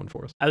the second one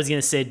for us. I was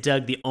gonna say,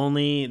 Doug, the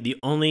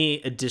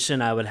only addition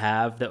I would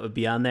have that would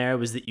be on there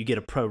was that you get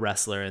a pro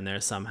wrestler in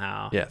there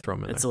somehow. Yeah, throw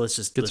him in there. So let's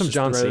just get some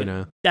John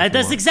Cena.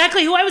 That's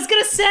exactly who I was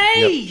gonna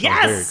say. Yep,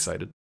 yes, I'm very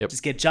excited. Yep.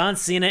 Just get John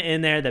Cena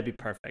in there. That'd be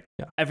perfect.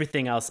 Yeah.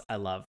 Everything else I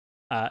love,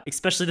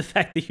 especially the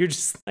fact that you're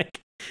just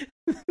like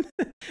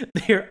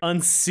they're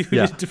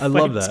unsuited to fight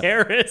love that.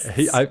 terrorists.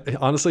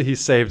 Honestly, he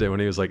saved it when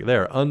he was like,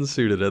 they're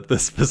unsuited at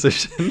this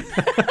position.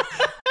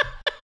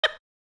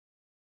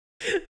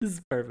 This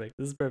is perfect.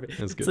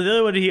 That's good. So the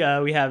other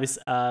one we have is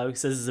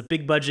says is a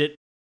big budget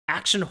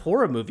action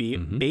horror movie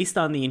based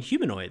on the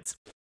Inhumanoids,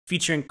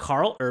 featuring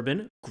Carl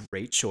Urban,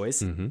 great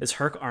choice, as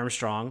Herc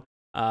Armstrong,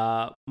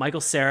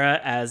 Michael Cera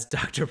as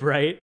Dr.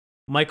 Bright,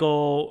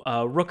 Michael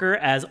Rooker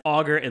as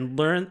Augur, and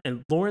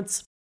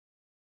Lawrence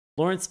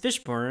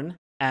Fishburne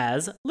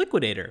as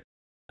Liquidator.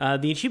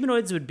 The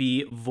Inhumanoids would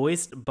be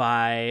voiced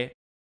by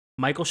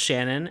Michael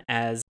Shannon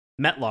as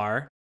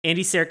Metlar,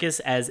 Andy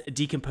Serkis as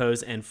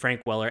Decompose, and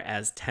Frank Weller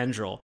as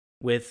Tendril,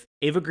 with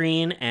Ava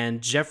Green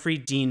and Jeffrey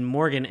Dean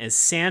Morgan as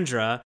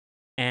Sandra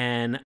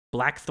and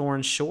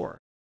Blackthorn Shore,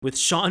 with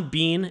Sean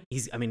Bean,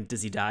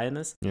 does he die in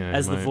this? Yeah,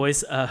 as the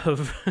voice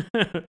of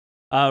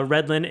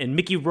Redlin, and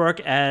Mickey Rourke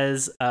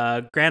as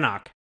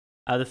Granok.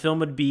 The film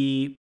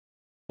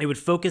would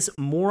focus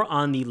more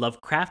on the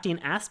Lovecraftian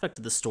aspect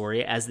of the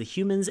story as the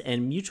humans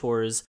and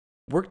mutors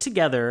work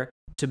together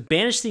to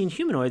banish the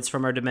Inhumanoids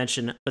from our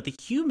dimension, but the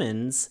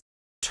humans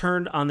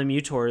turned on the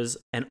mutors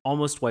and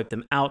almost wiped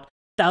them out.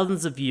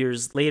 Thousands of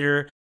years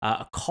later,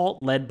 a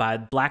cult led by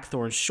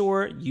Blackthorn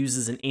Shore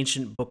uses an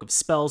ancient book of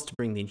spells to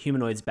bring the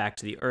Inhumanoids back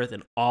to the Earth,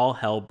 and all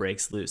hell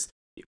breaks loose.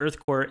 The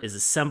Earth Corps is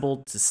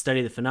assembled to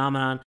study the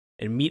phenomenon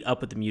and meet up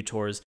with the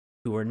mutors,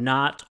 who are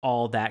not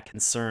all that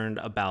concerned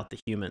about the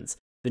humans.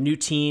 The new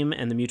team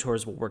and the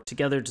mutors will work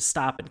together to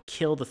stop and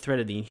kill the threat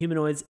of the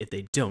Inhumanoids if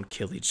they don't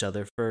kill each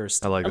other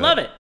first. I love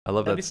it. I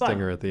love that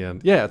stinger at the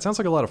end. Yeah, it sounds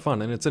like a lot of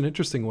fun, and it's an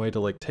interesting way to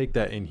like take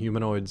that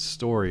Inhumanoids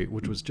story,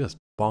 which was just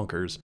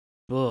bonkers,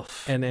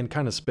 and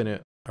kind of spin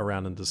it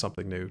around into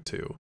something new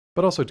too.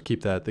 But also to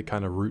keep the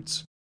kind of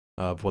roots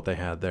of what they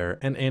had there.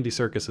 And Andy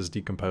Serkis is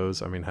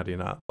Decompose. I mean, how do you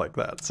not like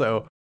that?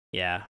 So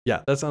yeah,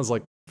 that sounds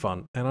like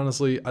fun. And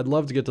honestly, I'd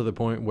love to get to the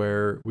point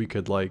where we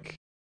could like.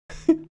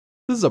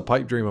 This is a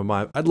pipe dream of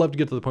mine. I'd love to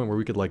get to the point where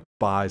we could like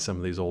buy some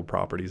of these old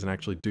properties and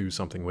actually do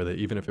something with it,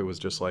 even if it was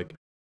just like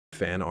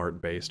fan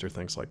art based or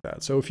things like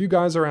that. So if you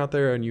guys are out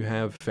there and you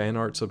have fan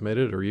art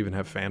submitted or even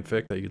have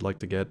fanfic that you'd like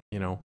to get,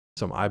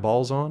 some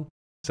eyeballs on,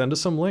 send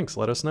us some links.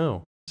 Let us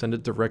know. Send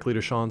it directly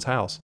to Sean's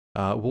house.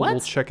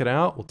 We'll check it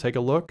out. We'll take a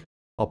look.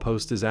 I'll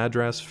post his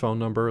address, phone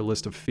number, a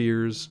list of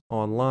fears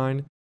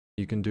online.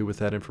 You can do with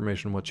that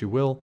information what you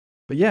will.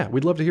 But yeah,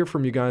 we'd love to hear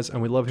from you guys,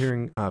 and we love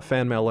hearing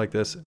fan mail like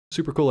this.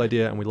 Super cool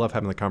idea, and we love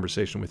having the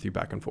conversation with you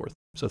back and forth.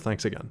 So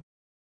thanks again.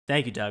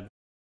 Thank you, Doug.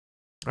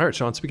 All right,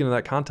 Sean, speaking of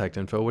that contact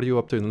info, what are you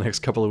up to in the next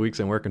couple of weeks,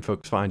 and where can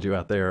folks find you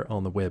out there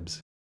on the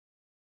webs?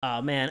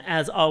 Oh, man,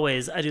 as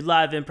always, I do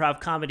live improv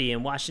comedy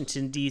in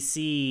Washington,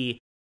 D.C.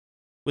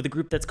 with a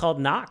group that's called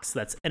Nox.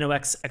 That's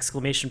NOX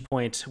exclamation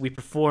point. We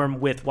perform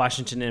with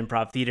Washington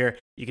Improv Theater.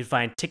 You can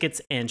find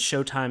tickets and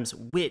showtimes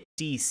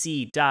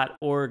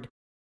witdc.org.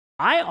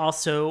 I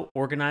also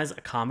organize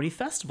a comedy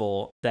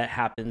festival that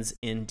happens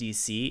in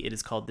DC. It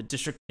is called the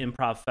District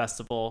Improv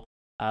Festival.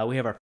 We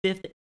have our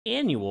 5th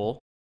annual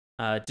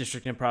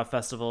District Improv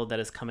Festival that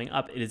is coming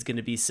up. It is going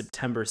to be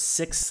September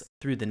 6th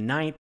through the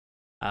 9th.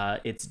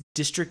 It's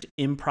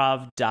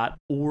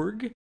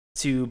districtimprov.org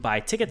to buy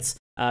tickets.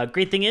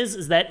 Great thing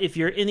is that if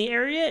you're in the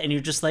area and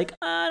you're just like,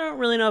 I don't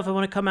really know if I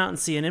want to come out and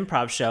see an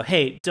improv show,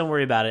 hey, don't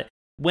worry about it.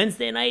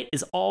 Wednesday night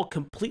is all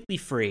completely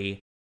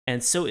free,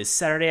 and so is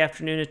Saturday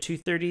afternoon at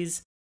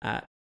 2:30.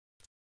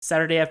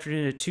 Saturday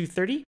afternoon at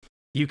 2:30.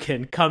 You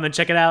can come and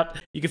check it out.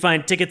 You can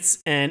find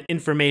tickets and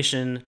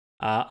information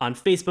on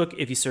Facebook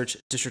if you search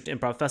District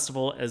Improv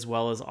Festival, as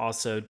well as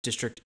also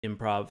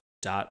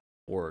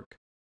districtimprov.org.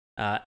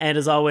 And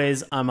as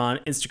always, I'm on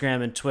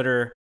Instagram and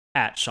Twitter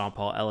at Sean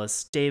Paul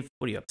Ellis. Dave,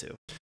 what are you up to?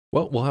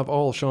 Well, we'll have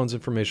all Sean's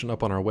information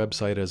up on our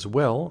website as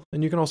well,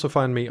 and you can also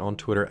find me on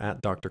Twitter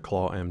at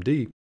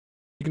DrClawMD.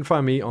 You can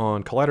find me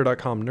on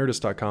Collider.com,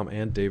 Nerdist.com,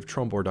 and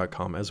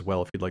DaveTrumbore.com as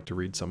well if you'd like to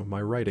read some of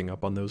my writing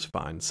up on those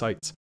fine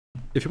sites.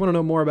 If you want to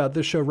know more about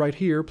this show right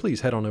here,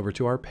 please head on over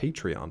to our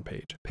Patreon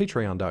page,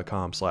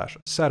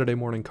 patreon.com/Saturday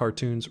Morning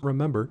Cartoons.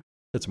 Remember,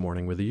 it's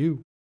morning with a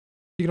U.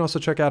 You can also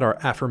check out our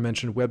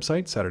aforementioned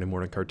website,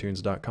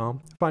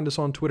 SaturdayMorningCartoons.com. Find us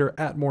on Twitter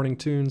at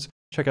MorningTunes.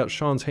 Check out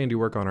Sean's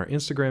handiwork on our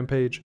Instagram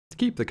page to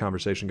keep the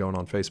conversation going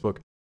on Facebook.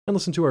 And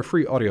listen to our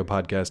free audio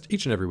podcast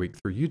each and every week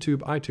through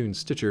YouTube, iTunes,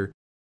 Stitcher,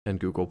 and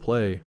Google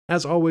Play.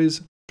 As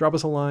always, drop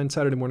us a line,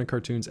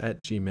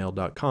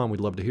 SaturdayMorningCartoons@gmail.com.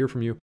 We'd love to hear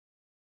from you.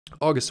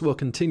 August will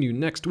continue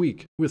next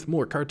week with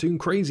more cartoon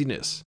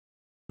craziness.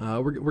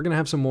 We're going to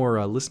have some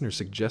more listener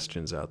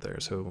suggestions out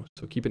there, so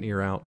keep an ear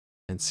out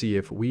and see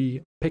if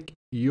we pick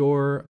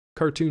your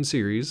cartoon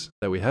series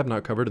that we have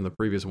not covered in the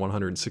previous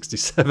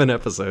 167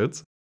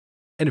 episodes.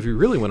 And if you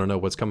really want to know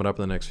what's coming up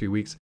in the next few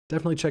weeks,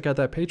 definitely check out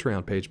that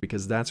Patreon page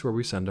because that's where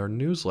we send our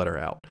newsletter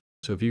out.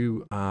 So if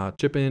you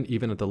chip in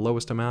even at the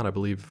lowest amount, I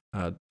believe,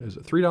 is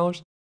it $3?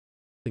 I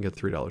think at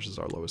 $3 is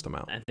our lowest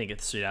amount. I think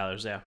it's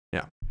 $3, yeah.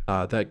 Yeah.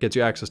 That gets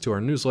you access to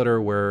our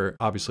newsletter where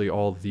obviously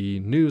all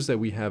the news that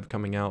we have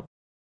coming out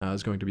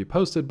is going to be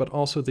posted, but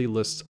also the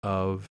list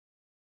of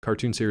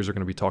cartoon series we're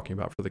going to be talking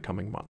about for the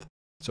coming month.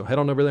 So head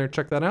on over there and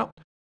check that out.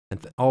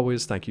 And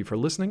always thank you for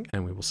listening,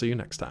 and we will see you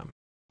next time.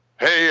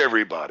 Hey,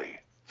 everybody.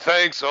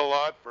 Thanks a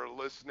lot for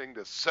listening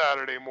to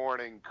Saturday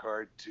Morning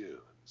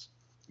Cartoons.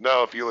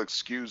 Now, if you'll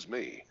excuse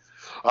me,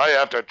 I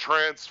have to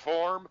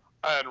transform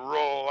and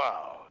roll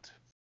out.